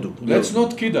 we all do. Let's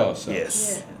not kid ourselves.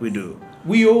 Yes, we do.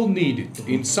 We all need it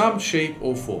in some shape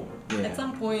or form. Yeah. At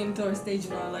some point or stage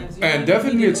in our lives. And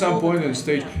definitely at some point and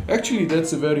stage. Yeah. Actually,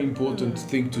 that's a very important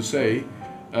thing to say,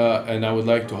 and I would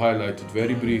like to highlight it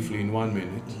very briefly in 1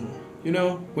 minute.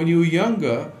 When you're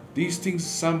younger, these things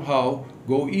somehow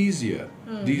go easier.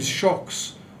 These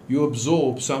shocks you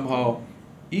absorb somehow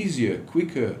easier,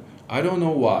 quicker. I don't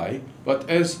know why, but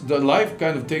as the life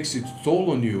kind of takes its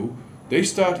toll on you, they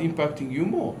start impacting you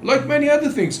more, like many other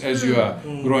things as you are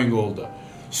growing older.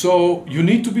 So you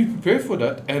need to be prepared for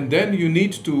that, and then you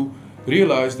need to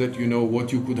realize that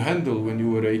what you could handle when you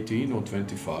were 18 or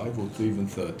 25 or even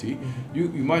 30. You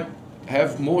might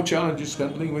have more challenges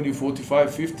handling when you're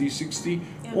 45, 50, 60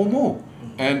 or more.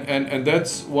 And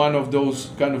that's one of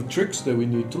those kind of tricks that we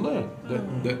need to learn.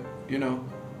 That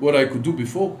what I could do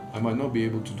before, I might not be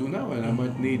able to do now, and I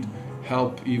might need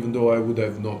help even though I would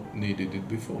have not needed it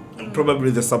before. And probably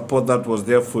the support that was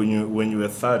there for you when you were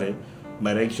 30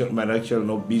 might actually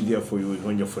not be there for you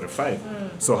when you're 45.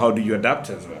 So how do you adapt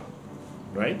as well,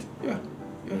 right? Yeah.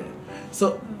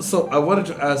 So I wanted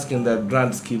to ask, in that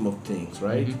grand scheme of things,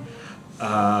 right?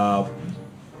 Are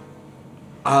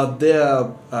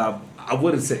there I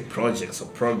wouldn't say projects or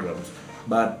programs,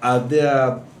 but are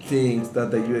there things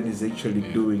that the UN is actually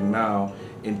doing now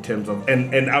in terms of,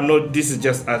 and I'm not, this is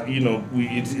just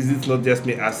it's not just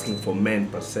me asking for men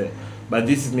per se, but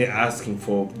this is me asking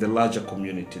for the larger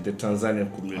community, the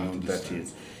Tanzanian community, that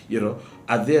is,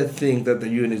 are there things that the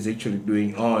UN is actually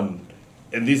doing on,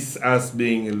 and this is us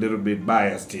being a little bit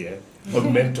biased here,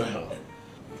 on mental health?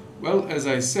 Well, as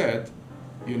I said,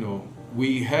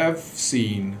 we have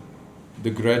seen the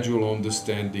gradual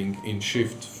understanding in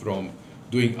shift from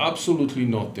doing absolutely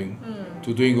nothing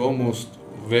to doing almost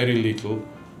very little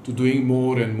to doing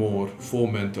more and more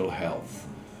for mental health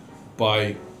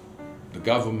by the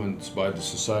governments, by the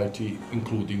society,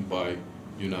 including by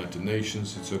United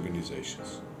Nations, its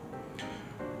organizations.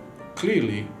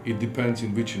 Clearly, it depends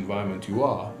in which environment you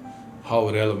are, how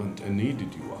relevant and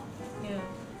needed you are. Yeah.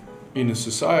 In a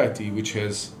society which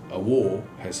has a war,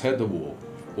 has had a war,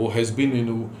 or has been in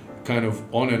a kind of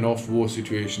on and off war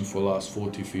situation for the last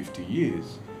 40, 50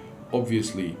 years,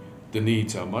 obviously the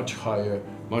needs are much higher,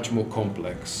 much more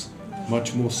complex,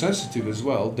 much more sensitive as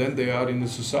well than they are in a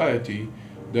society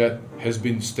that has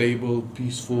been stable,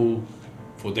 peaceful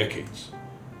for decades.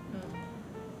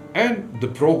 And the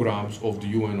programs of the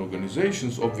UN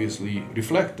organizations obviously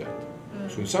reflect that.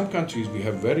 So in some countries we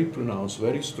have very pronounced,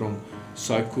 very strong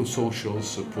psychosocial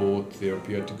support,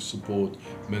 therapeutic support,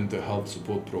 mental health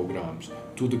support programs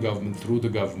to the government, through the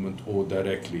government, or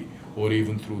directly, or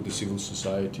even through the civil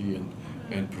society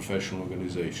and professional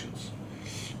organizations.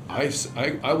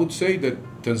 I would say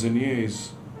that Tanzania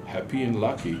is happy and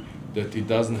lucky that it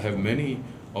doesn't have many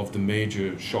of the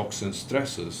major shocks and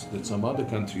stresses that some other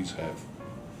countries have.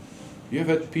 You have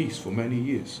had peace for many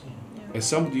years. As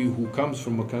somebody who comes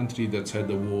from a country that's had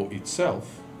a war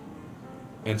itself,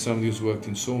 and somebody who's worked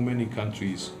in so many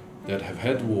countries that have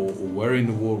had war or were in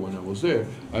the war when I was there,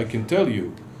 I can tell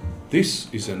you, this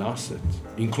is an asset,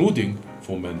 including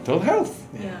for mental health.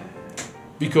 Yeah.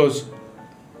 Because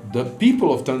the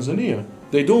people of Tanzania,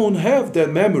 they don't have that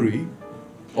memory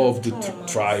of the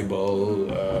tribal,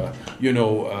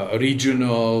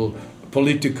 regional,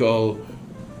 political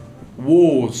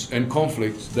wars and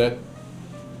conflicts that,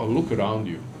 look around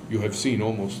you. You have seen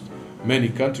almost many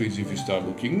countries if you start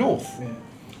looking north. Yeah.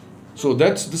 So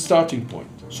that's the starting point.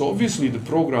 So obviously the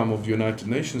program of the United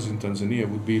Nations in Tanzania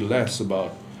would be less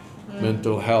about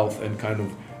mental health and kind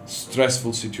of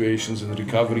stressful situations and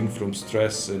recovering from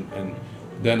stress and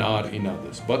than are in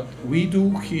others. But we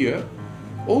do here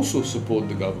also support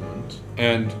the government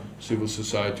and civil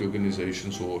society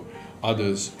organizations or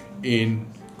others in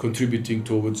contributing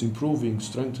towards improving,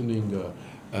 strengthening,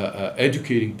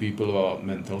 educating people about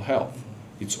mental health.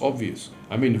 It's obvious.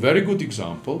 I mean, a very good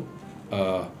example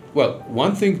Well,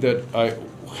 one thing that I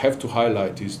have to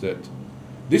highlight is that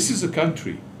this is a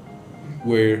country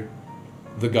where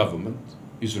the government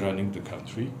is running the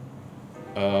country,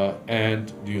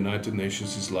 and the United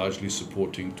Nations is largely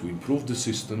supporting to improve the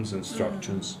systems and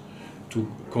structures, to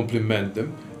complement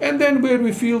them, and then where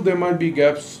we feel there might be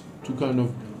gaps, to kind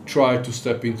of try to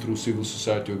step in through civil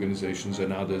society organizations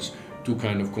and others to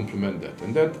kind of complement that.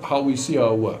 And that's how we see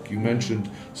our work. You mentioned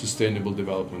Sustainable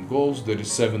Development Goals. There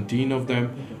is 17 of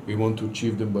them. We want to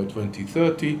achieve them by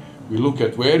 2030. We look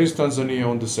at where is Tanzania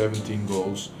on the 17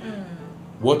 goals,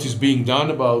 what is being done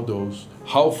about those,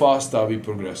 how fast are we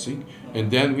progressing,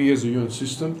 and then we as a UN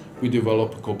system, we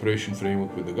develop a cooperation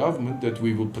framework with the government that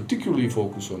we will particularly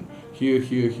focus on here,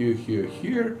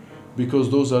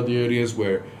 because those are the areas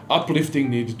where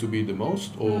uplifting needed to be the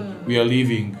most, or we are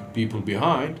leaving people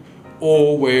behind,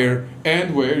 or where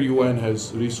UN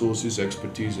has resources,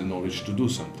 expertise, and knowledge to do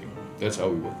something. That's how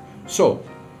we work. So,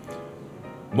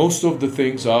 most of the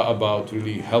things are about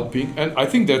really helping, and I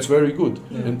think that's very good,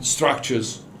 and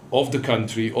structures of the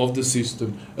country, of the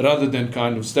system, rather than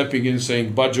kind of stepping in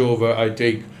saying, budge over, I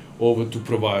take over to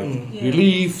provide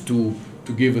relief, to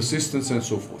give assistance, and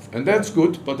so forth. And that's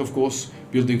good, but of course,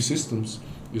 building systems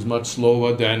is much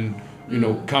slower than,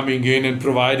 coming in and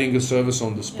providing a service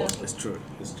on the spot. It's true.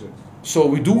 So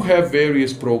we do have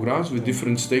various programs with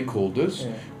different stakeholders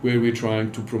where we're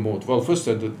trying to promote, well, first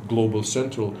at the global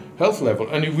central health level,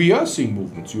 and we are seeing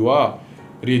movements. You are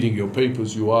reading your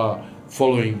papers, you are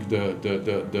following the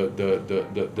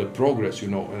progress,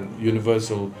 and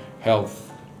universal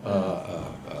health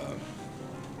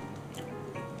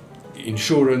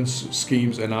insurance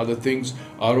schemes and other things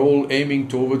are all aiming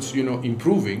towards,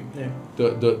 improving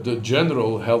the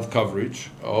general health coverage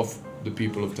of the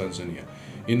people of Tanzania.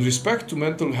 In respect to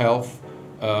mental health,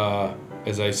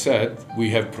 as I said,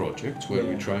 we have projects where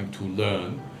we're trying to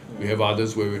learn. We have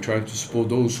others where we're trying to support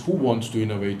those who want to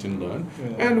innovate and learn.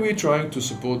 And we're trying to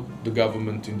support the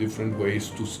government in different ways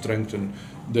to strengthen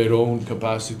their own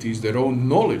capacities, their own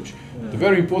knowledge. The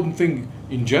very important thing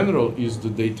in general is the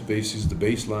databases, the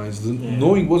baselines,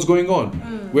 knowing what's going on,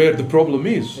 where the problem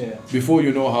is, before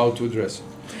you know how to address it.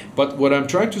 But what I'm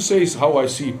trying to say is how I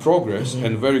see progress,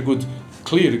 and a very good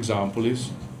clear example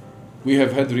is we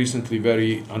have had recently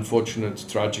very unfortunate,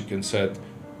 tragic and sad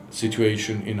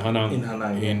situation in Hanang,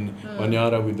 in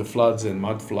Manyara, with the floods and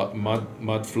mud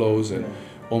flows, and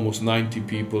almost 90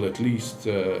 people, at least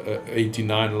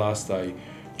 89 last I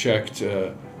checked,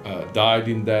 died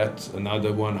in that.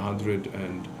 Another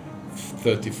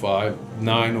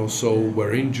 9 or so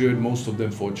were injured. Most of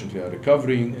them fortunately are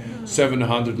recovering.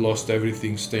 700 lost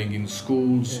everything, staying in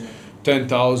schools.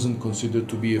 10,000 considered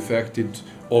to be affected,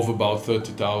 of about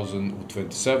 30,000 or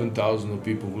 27,000 of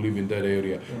people who live in that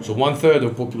area. So 1/3 of the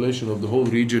population of the whole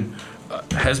region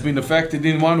has been affected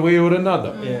in one way or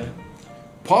another.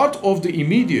 Part of the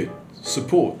immediate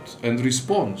support and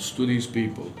response to these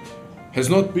people has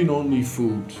not been only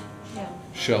food,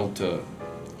 shelter,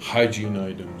 hygiene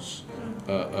items,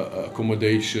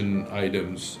 accommodation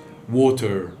items,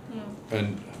 water,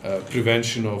 and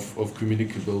prevention of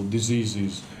communicable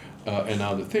diseases, and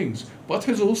other things, but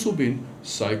has also been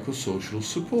psychosocial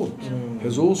support,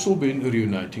 has also been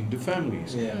reuniting the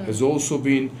families, has also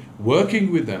been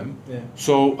working with them.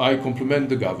 So I compliment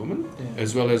the government,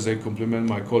 as well as I compliment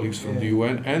my colleagues from the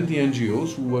UN and the NGOs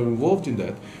who were involved in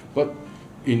that. But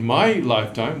in my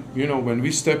lifetime, when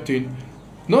we stepped in,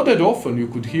 not that often you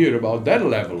could hear about that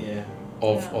level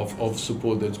of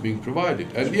support that's being provided.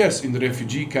 And yes, in the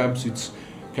refugee camps, it's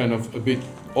kind of a bit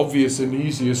obvious and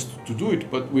easiest to do it,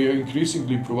 but we are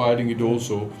increasingly providing it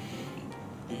also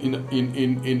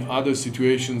in other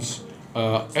situations,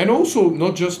 and also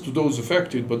not just to those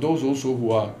affected, but those also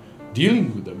who are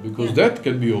dealing with them, because that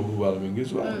can be overwhelming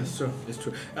as well. It's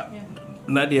true.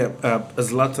 Nadia,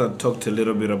 Zlatan talked a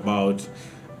little bit about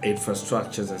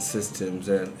infrastructures and systems,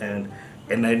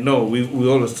 and I know we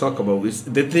always talk about this.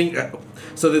 The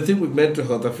thing with mental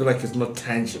health, I feel like it's not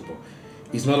tangible.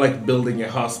 It's not like building a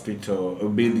hospital or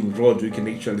building roads. We can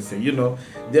actually say,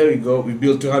 there we go. We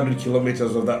built 200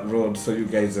 kilometers of that road, so you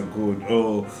guys are good.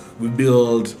 Or we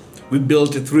built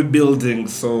 3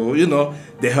 buildings, so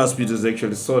the hospital is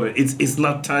actually sorted. It's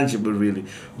not tangible really.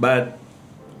 But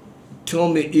tell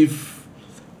me, if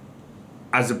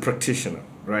as a practitioner,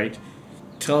 right?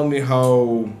 Tell me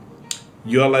how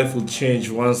your life will change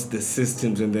once the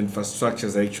systems and the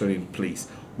infrastructures are actually in place.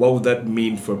 What would that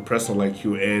mean for a person like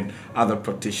you and other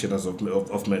practitioners of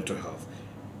mental health?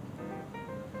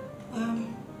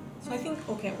 So I think,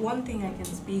 one thing I can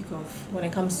speak of when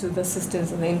it comes to the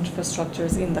systems and the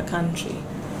infrastructures in the country,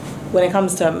 when it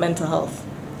comes to mental health.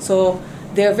 So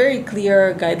there are very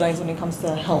clear guidelines when it comes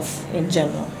to health in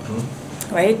general,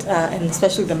 right? And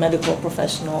especially the medical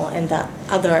professional and the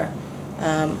other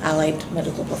allied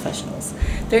medical professionals.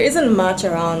 There isn't much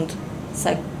around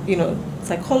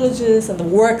psychologists and the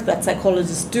work that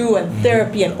psychologists do and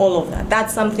therapy and all of that.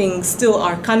 That's something still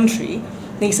our country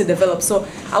needs to develop. So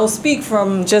I'll speak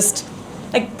from just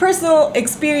like personal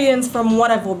experience from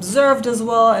what I've observed as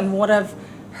well and what I've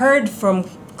heard from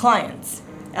clients.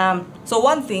 So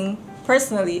one thing,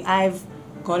 personally, I've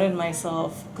gotten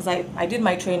myself, because I did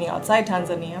my training outside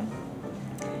Tanzania,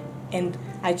 and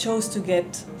I chose to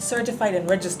get certified and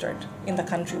registered in the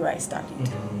country where I studied.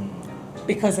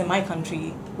 Because in my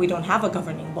country, we don't have a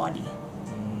governing body.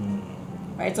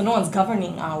 Right? So no one's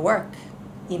governing our work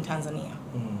in Tanzania.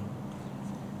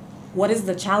 What is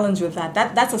the challenge with that?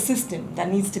 That's a system that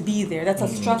needs to be there. That's a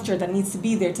structure that needs to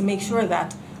be there to make sure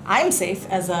that I'm safe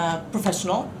as a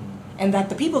professional and that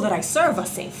the people that I serve are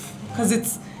safe. Because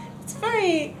it's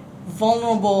very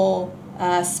vulnerable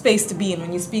space to be in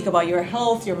when you speak about your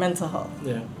health, your mental health.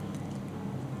 Yeah.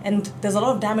 And there's a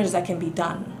lot of damage that can be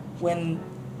done when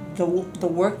the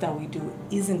work that we do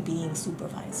isn't being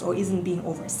supervised or isn't being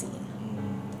overseen.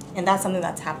 And that's something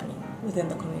that's happening within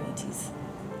the communities.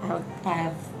 I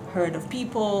have heard of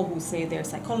people who say they're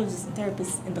psychologists and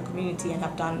therapists in the community and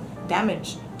have done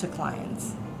damage to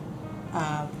clients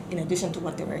in addition to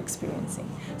what they were experiencing.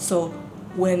 So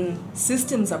when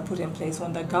systems are put in place,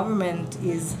 when the government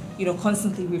is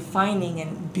constantly refining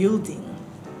and building,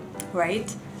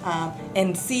 right?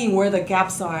 And seeing where the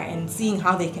gaps are and seeing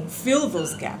how they can fill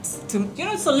those gaps to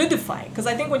solidify. Because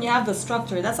I think when you have the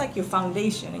structure, that's like your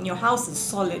foundation, and your house is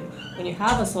solid when you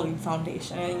have a solid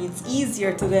foundation, and it's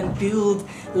easier to then build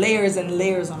layers and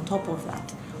layers on top of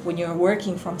that when you're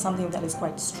working from something that is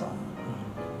quite strong,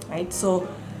 right? So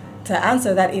to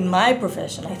answer that, in my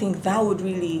profession, I think that would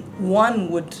really,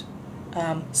 would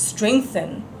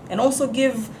strengthen and also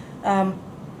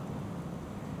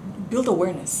build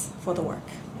awareness for the work.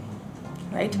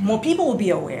 Right? More people will be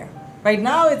aware. Right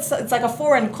now, it's like a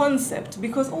foreign concept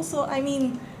because also,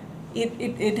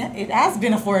 it has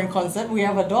been a foreign concept. We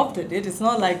have adopted it. It's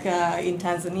not like in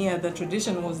Tanzania, the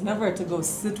tradition was never to go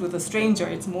sit with a stranger.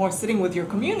 It's more sitting with your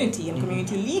community and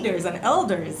community leaders and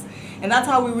elders. And that's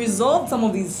how we resolve some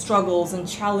of these struggles and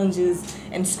challenges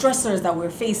and stressors that we're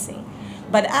facing.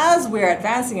 But as we're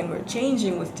advancing and we're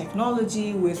changing with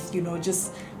technology, with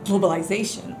just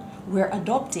globalization, we're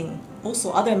adopting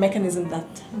also other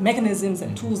mechanisms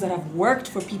and tools that have worked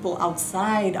for people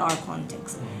outside our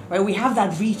context, right? We have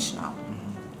that reach now.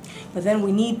 But then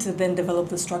we need to then develop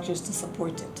the structures to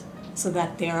support it so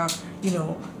that there are,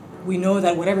 we know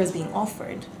that whatever is being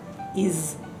offered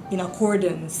is in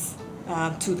accordance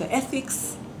to the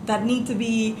ethics that need to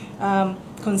be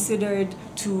considered,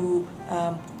 to,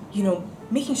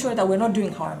 making sure that we're not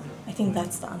doing harm. I think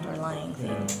that's the underlying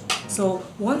thing. Yeah. So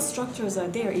once structures are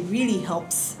there, it really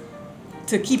helps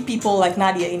to keep people like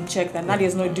Nadia in check, that Nadia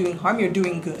is not doing harm, you're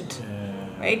doing good,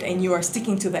 right? And you are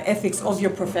sticking to the ethics of your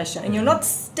profession. And you're not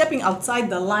stepping outside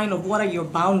the line of what are your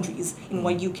boundaries in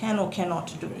what you can or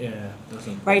cannot do.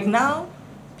 Right now,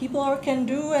 people can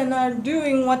do and are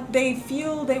doing what they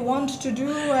feel they want to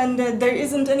do, and there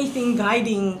isn't anything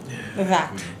guiding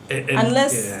that.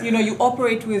 Unless, you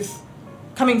operate with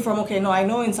coming from, I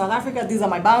know in South Africa, these are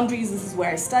my boundaries, this is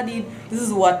where I studied, this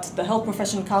is what the Health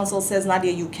Profession Council says,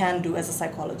 Nadia, you can do as a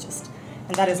psychologist.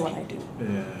 And that is what I do.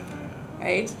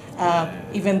 Right?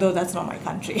 Even though that's not my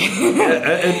country.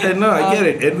 and no, I get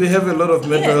it. And we have a lot of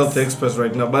mental health experts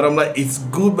right now. But I'm like, it's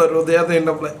good, but on the other end,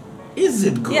 I'm like, is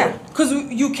it good? Yeah, because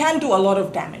you can do a lot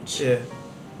of damage. Yeah.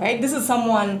 Right? This is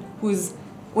someone who's,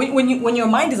 when your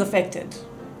mind is affected,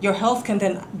 your health can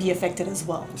then be affected as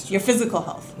well. Your physical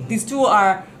health. These two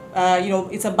are,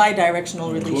 it's a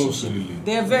bi-directional relationship.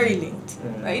 They're very linked,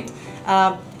 right?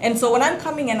 And so when I'm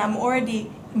coming and I'm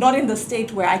already not in the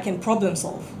state where I can problem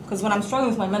solve, because when I'm struggling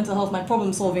with my mental health, my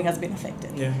problem solving has been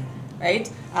affected. Yeah. Right?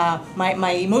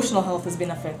 My emotional health has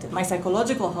been affected. My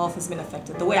psychological health has been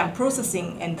affected. The way I'm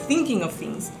processing and thinking of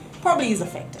things probably is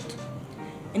affected.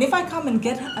 And if I come and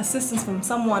get assistance from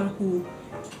someone who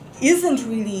isn't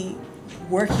really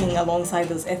working alongside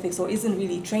those ethics or isn't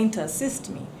really trained to assist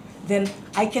me, then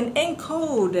I can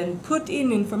encode and put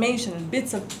in information and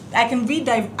bits of, I can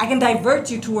divert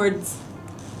you towards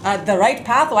the right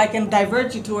path, or I can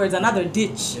divert you towards another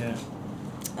ditch.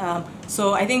 Yeah.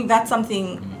 So I think that's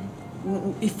something,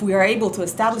 if we are able to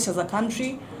establish as a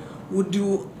country, would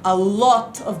do a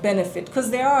lot of benefit,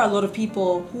 because there are a lot of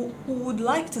people who would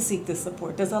like to seek this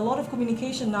support. There's a lot of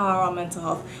communication now around mental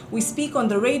health. We speak on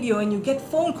the radio and you get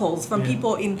phone calls from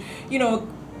people in,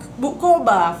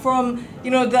 Bukoba, from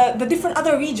the different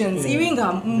other regions,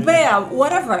 Iringa, Mbeya,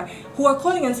 whatever, who are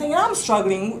calling and saying, I'm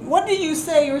struggling. What did you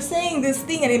say? You're saying this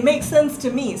thing and it makes sense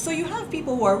to me. So you have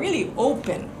people who are really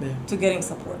open to getting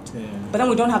support. Yeah. But then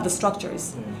we don't have the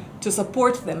structures to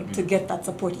support them to get that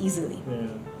support easily. Yeah.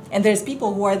 And there's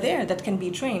people who are there that can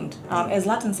be trained. As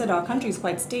Zlatan said, our country is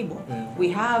quite stable. Yeah.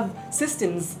 We have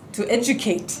systems to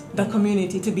educate the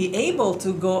community to be able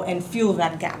to go and fill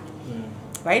that gap,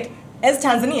 right? As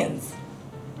Tanzanians.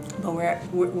 But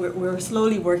we're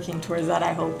slowly working towards that,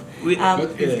 I hope.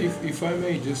 But if I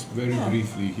may just very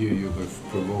briefly here, you have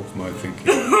provoked my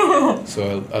thinking.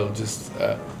 So I'll just...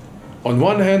 on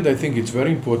one hand, I think it's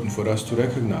very important for us to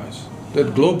recognize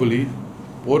that globally,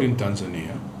 or in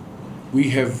Tanzania, we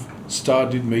have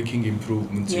started making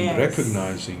improvements in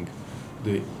recognizing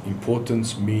the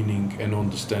importance, meaning, and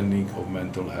understanding of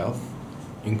mental health,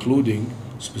 including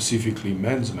specifically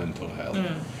men's mental health.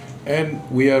 And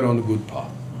we are on a good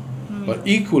path. But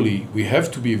equally, we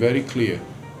have to be very clear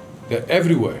that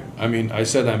everywhere, I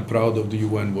said I'm proud of the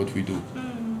UN, what we do,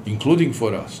 including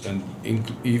for us, and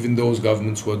even those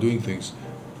governments who are doing things,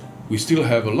 we still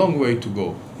have a long way to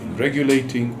go in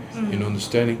regulating, in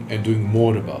understanding, and doing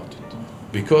more about it.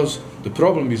 Because the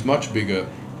problem is much bigger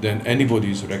than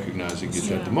anybody is recognizing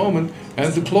it at the moment,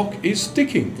 and the clock is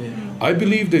ticking. I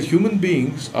believe that human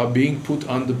beings are being put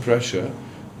under pressure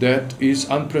that is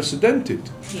unprecedented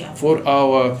for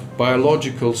our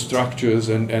biological structures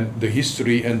and the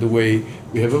history and the way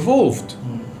we have evolved.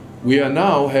 We are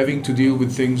now having to deal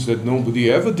with things that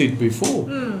nobody ever did before,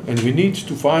 and we need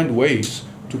to find ways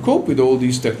to cope with all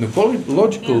these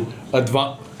technological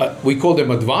we call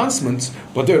them advancements,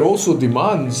 but they're also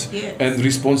demands and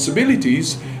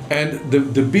responsibilities and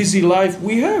the busy life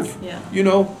we have.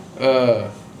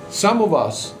 Some of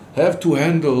us have to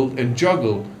handle and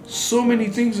juggle so many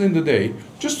things in the day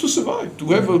just to survive, to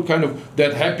have a kind of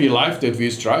that happy life that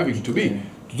we're striving to be,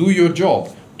 to do your job,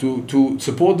 to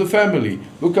support the family,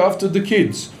 look after the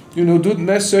kids, do the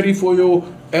necessary for your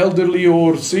elderly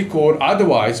or sick or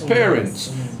otherwise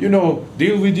parents,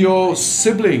 deal with your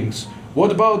siblings. What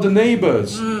about the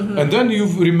neighbors? And then you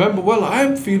remember, well,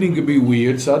 I'm feeling a bit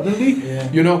weird suddenly,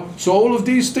 So all of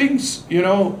these things,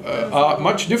 are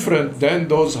much different than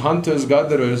those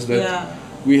hunters-gatherers that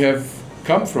we have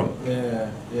come from.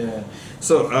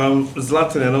 So,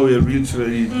 Zlatan, I know we're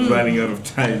literally running out of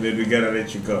time, and we gotta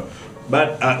let you go.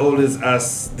 But I always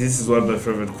ask, this is one of my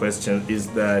favorite questions, is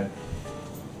that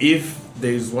if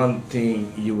there is one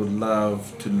thing you would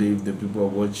love to leave the people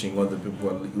who are watching or the people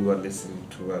who are listening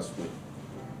to us with,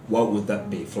 what would that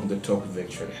be from the talk we've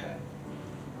actually had?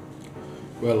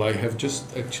 Well, I have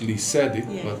just actually said it,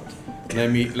 but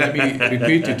let me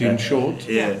repeat it in short.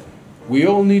 We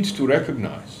all need to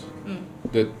recognize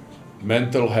that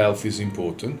mental health is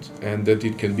important and that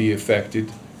it can be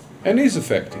affected and is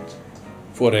affected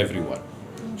for everyone.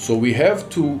 So we have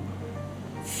to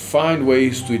find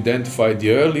ways to identify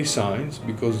the early signs,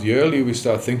 because the earlier we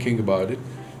start thinking about it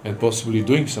and possibly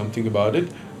doing something about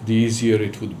it, the easier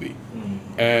it would be.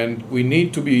 And we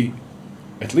need to be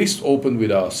at least open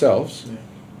with ourselves,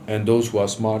 and those who are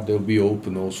smart, they'll be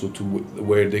open also to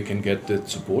where they can get that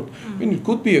support. It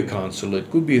could be a counselor,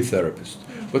 it could be a therapist,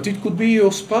 but it could be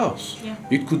your spouse,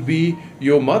 it could be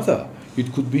your mother,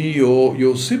 it could be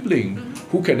your sibling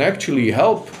who can actually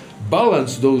help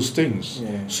balance those things.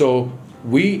 So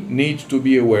we need to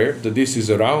be aware that this is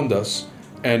around us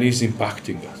and is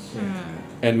impacting us.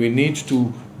 And we need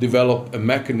to develop a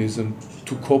mechanism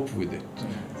to cope with it,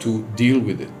 to deal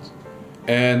with it.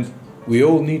 And we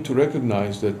all need to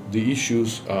recognize that the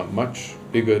issues are much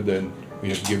bigger than we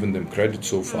have given them credit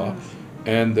so far,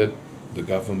 and that the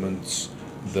governments,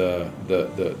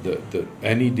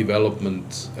 any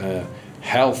development,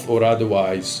 health or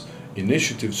otherwise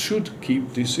initiatives should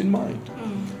keep this in mind,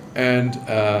 and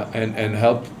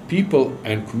help people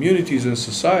and communities and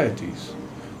societies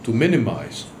to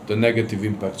minimize the negative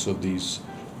impacts of these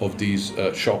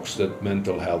shocks that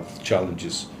mental health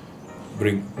challenges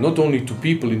bring, not only to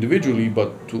people individually,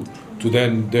 but to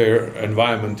then their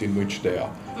environment in which they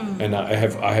are. And I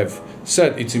have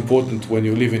said it's important when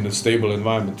you live in a stable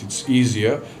environment, it's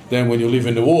easier than when you live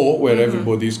in a war where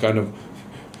everybody's kind of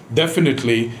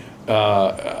definitely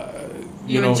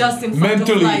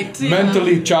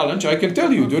mentally challenged. I can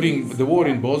tell you, during the war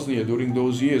in Bosnia, during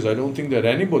those years, I don't think that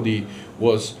anybody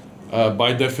was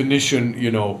by definition,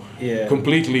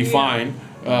 completely fine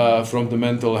from the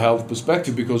mental health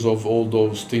perspective because of all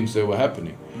those things that were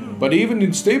happening. But even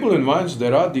in stable environments,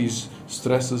 there are these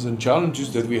stresses and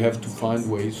challenges that we have to find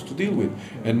ways to deal with.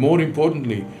 And more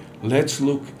importantly, let's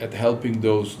look at helping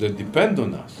those that depend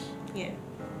on us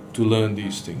to learn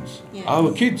these things. Yes.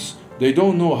 Our kids, they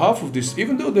don't know half of this,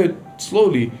 even though they're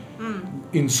slowly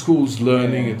in schools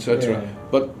learning, etc.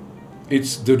 But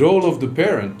it's the role of the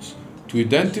parents to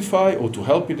identify or to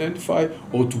help identify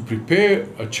or to prepare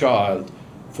a child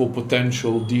for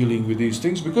potential dealing with these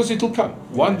things, because it'll come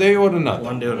one day or another.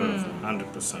 One day or another,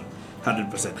 100%.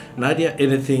 100%. Nadia,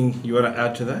 anything you want to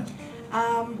add to that?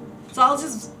 So I'll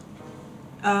just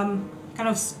kind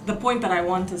of the point that I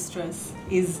want to stress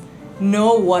is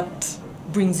know what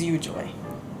brings you joy,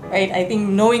 right? I think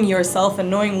knowing yourself and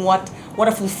knowing what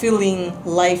a fulfilling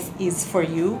life is for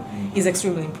you is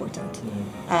extremely important.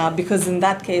 Because in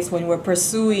that case, when we're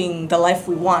pursuing the life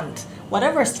we want,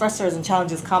 whatever stressors and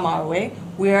challenges come our way,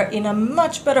 we are in a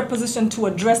much better position to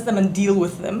address them and deal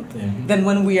with them than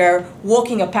when we are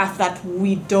walking a path that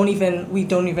we don't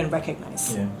even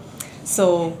recognize.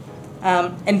 So,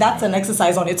 and that's an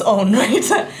exercise on its own, right?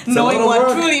 Knowing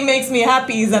what truly makes me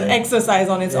happy is an exercise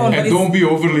on its own. And don't be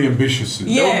overly ambitious.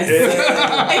 Yes,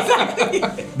 exactly.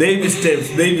 Baby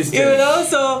steps. You know,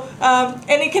 so,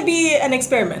 and it can be an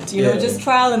experiment, you know, just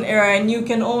trial and error. And you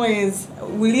can always,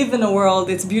 we live in a world,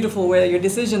 it's beautiful, where your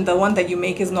decision, the one that you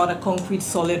make, is not a concrete,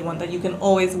 solid one, that you can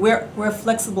always, we're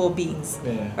flexible beings,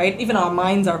 right? Even our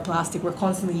minds are plastic. We're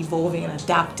constantly evolving and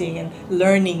adapting and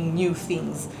learning new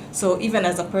things. So even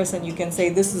as a person, you can say,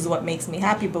 this is what makes me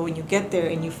happy, but when you get there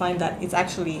and you find that it's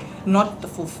actually not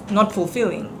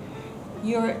fulfilling,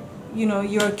 you're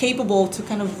capable to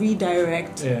kind of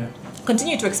redirect,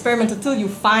 continue to experiment until you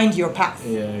find your path.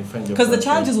 Because the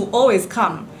challenges will always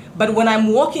come. But when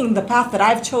I'm walking the path that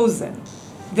I've chosen,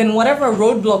 then whatever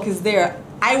roadblock is there,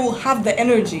 I will have the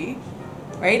energy,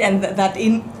 right, and that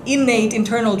innate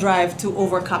internal drive to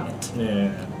overcome it.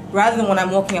 Rather than when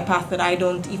I'm walking a path that I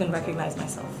don't even recognize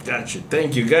myself. Gotcha.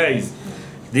 Thank you, guys.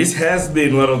 This has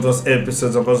been one of those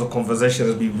episodes about the conversation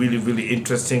that's been really, really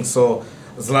interesting. So,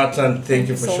 Zlatan, thank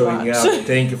you for so showing much. up.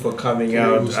 Thank you for coming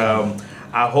out.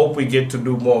 I hope we get to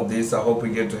do more of this. I hope we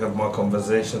get to have more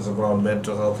conversations around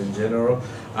mental health in general.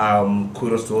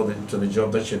 Kudos to the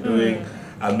job that you're doing.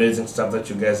 Amazing stuff that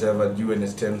you guys have at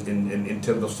UNSTEM in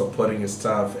terms of supporting your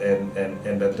staff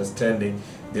and understanding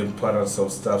the importance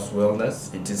of staff's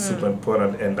wellness. It is super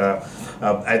important, and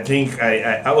I think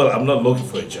I'm not looking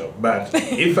for a job, but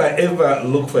if I ever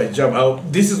look for a job,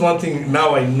 this is one thing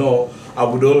now I know. I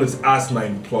would always ask my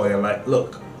employer, like,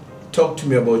 look, talk to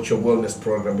me about your wellness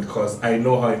program, because I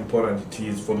know how important it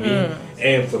is for me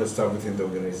and for the staff within the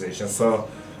organization. So,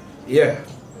 yeah.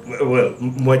 Well,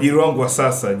 mwajirwangu wa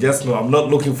sasa, just know I'm not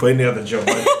looking for any other job.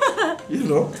 But, you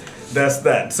know, that's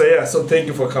that. So yeah, so thank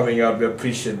you for coming out. We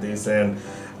appreciate this, and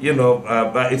you know,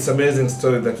 it's an amazing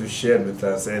story that you shared with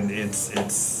us, and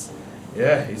it's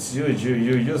huge.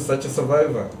 You're such a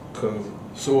survivor.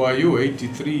 So are you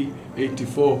 83,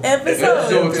 84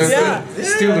 episodes?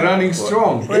 Still running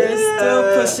strong. We're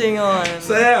still pushing on.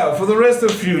 So yeah, for the rest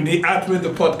of you, the @Meet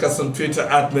the Podcast on Twitter,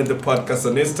 @Meet the Podcast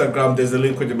on Instagram. There's a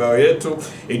link with the bio. It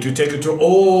will take you to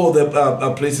all the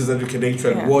places that you can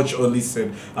actually watch or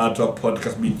listen to our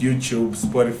podcast, be YouTube,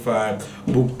 Spotify,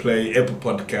 Boomplay, Apple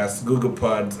Podcasts, Google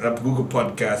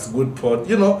Podcasts, Goodpod,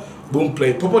 you know,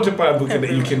 Boomplay, popote pale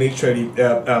you can actually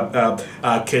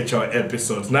catch our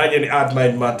episodes. Nadia ni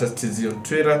 @MindMattersTZ on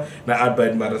Twitter, na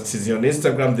 @MindMattersTZ on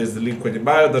Instagram. There's the link in the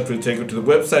bio that will take you to the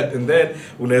website, and then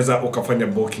unaweza ukafanya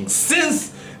booking.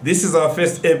 Since this is our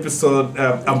first episode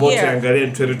about Tanzania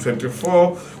in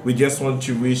 2024, we just want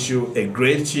to wish you a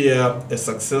great year, a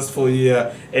successful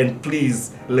year, and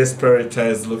please, let's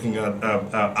prioritize looking at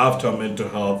after our mental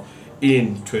health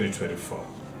in 2024.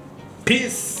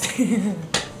 Peace.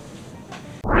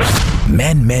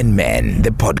 Men,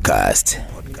 the podcast.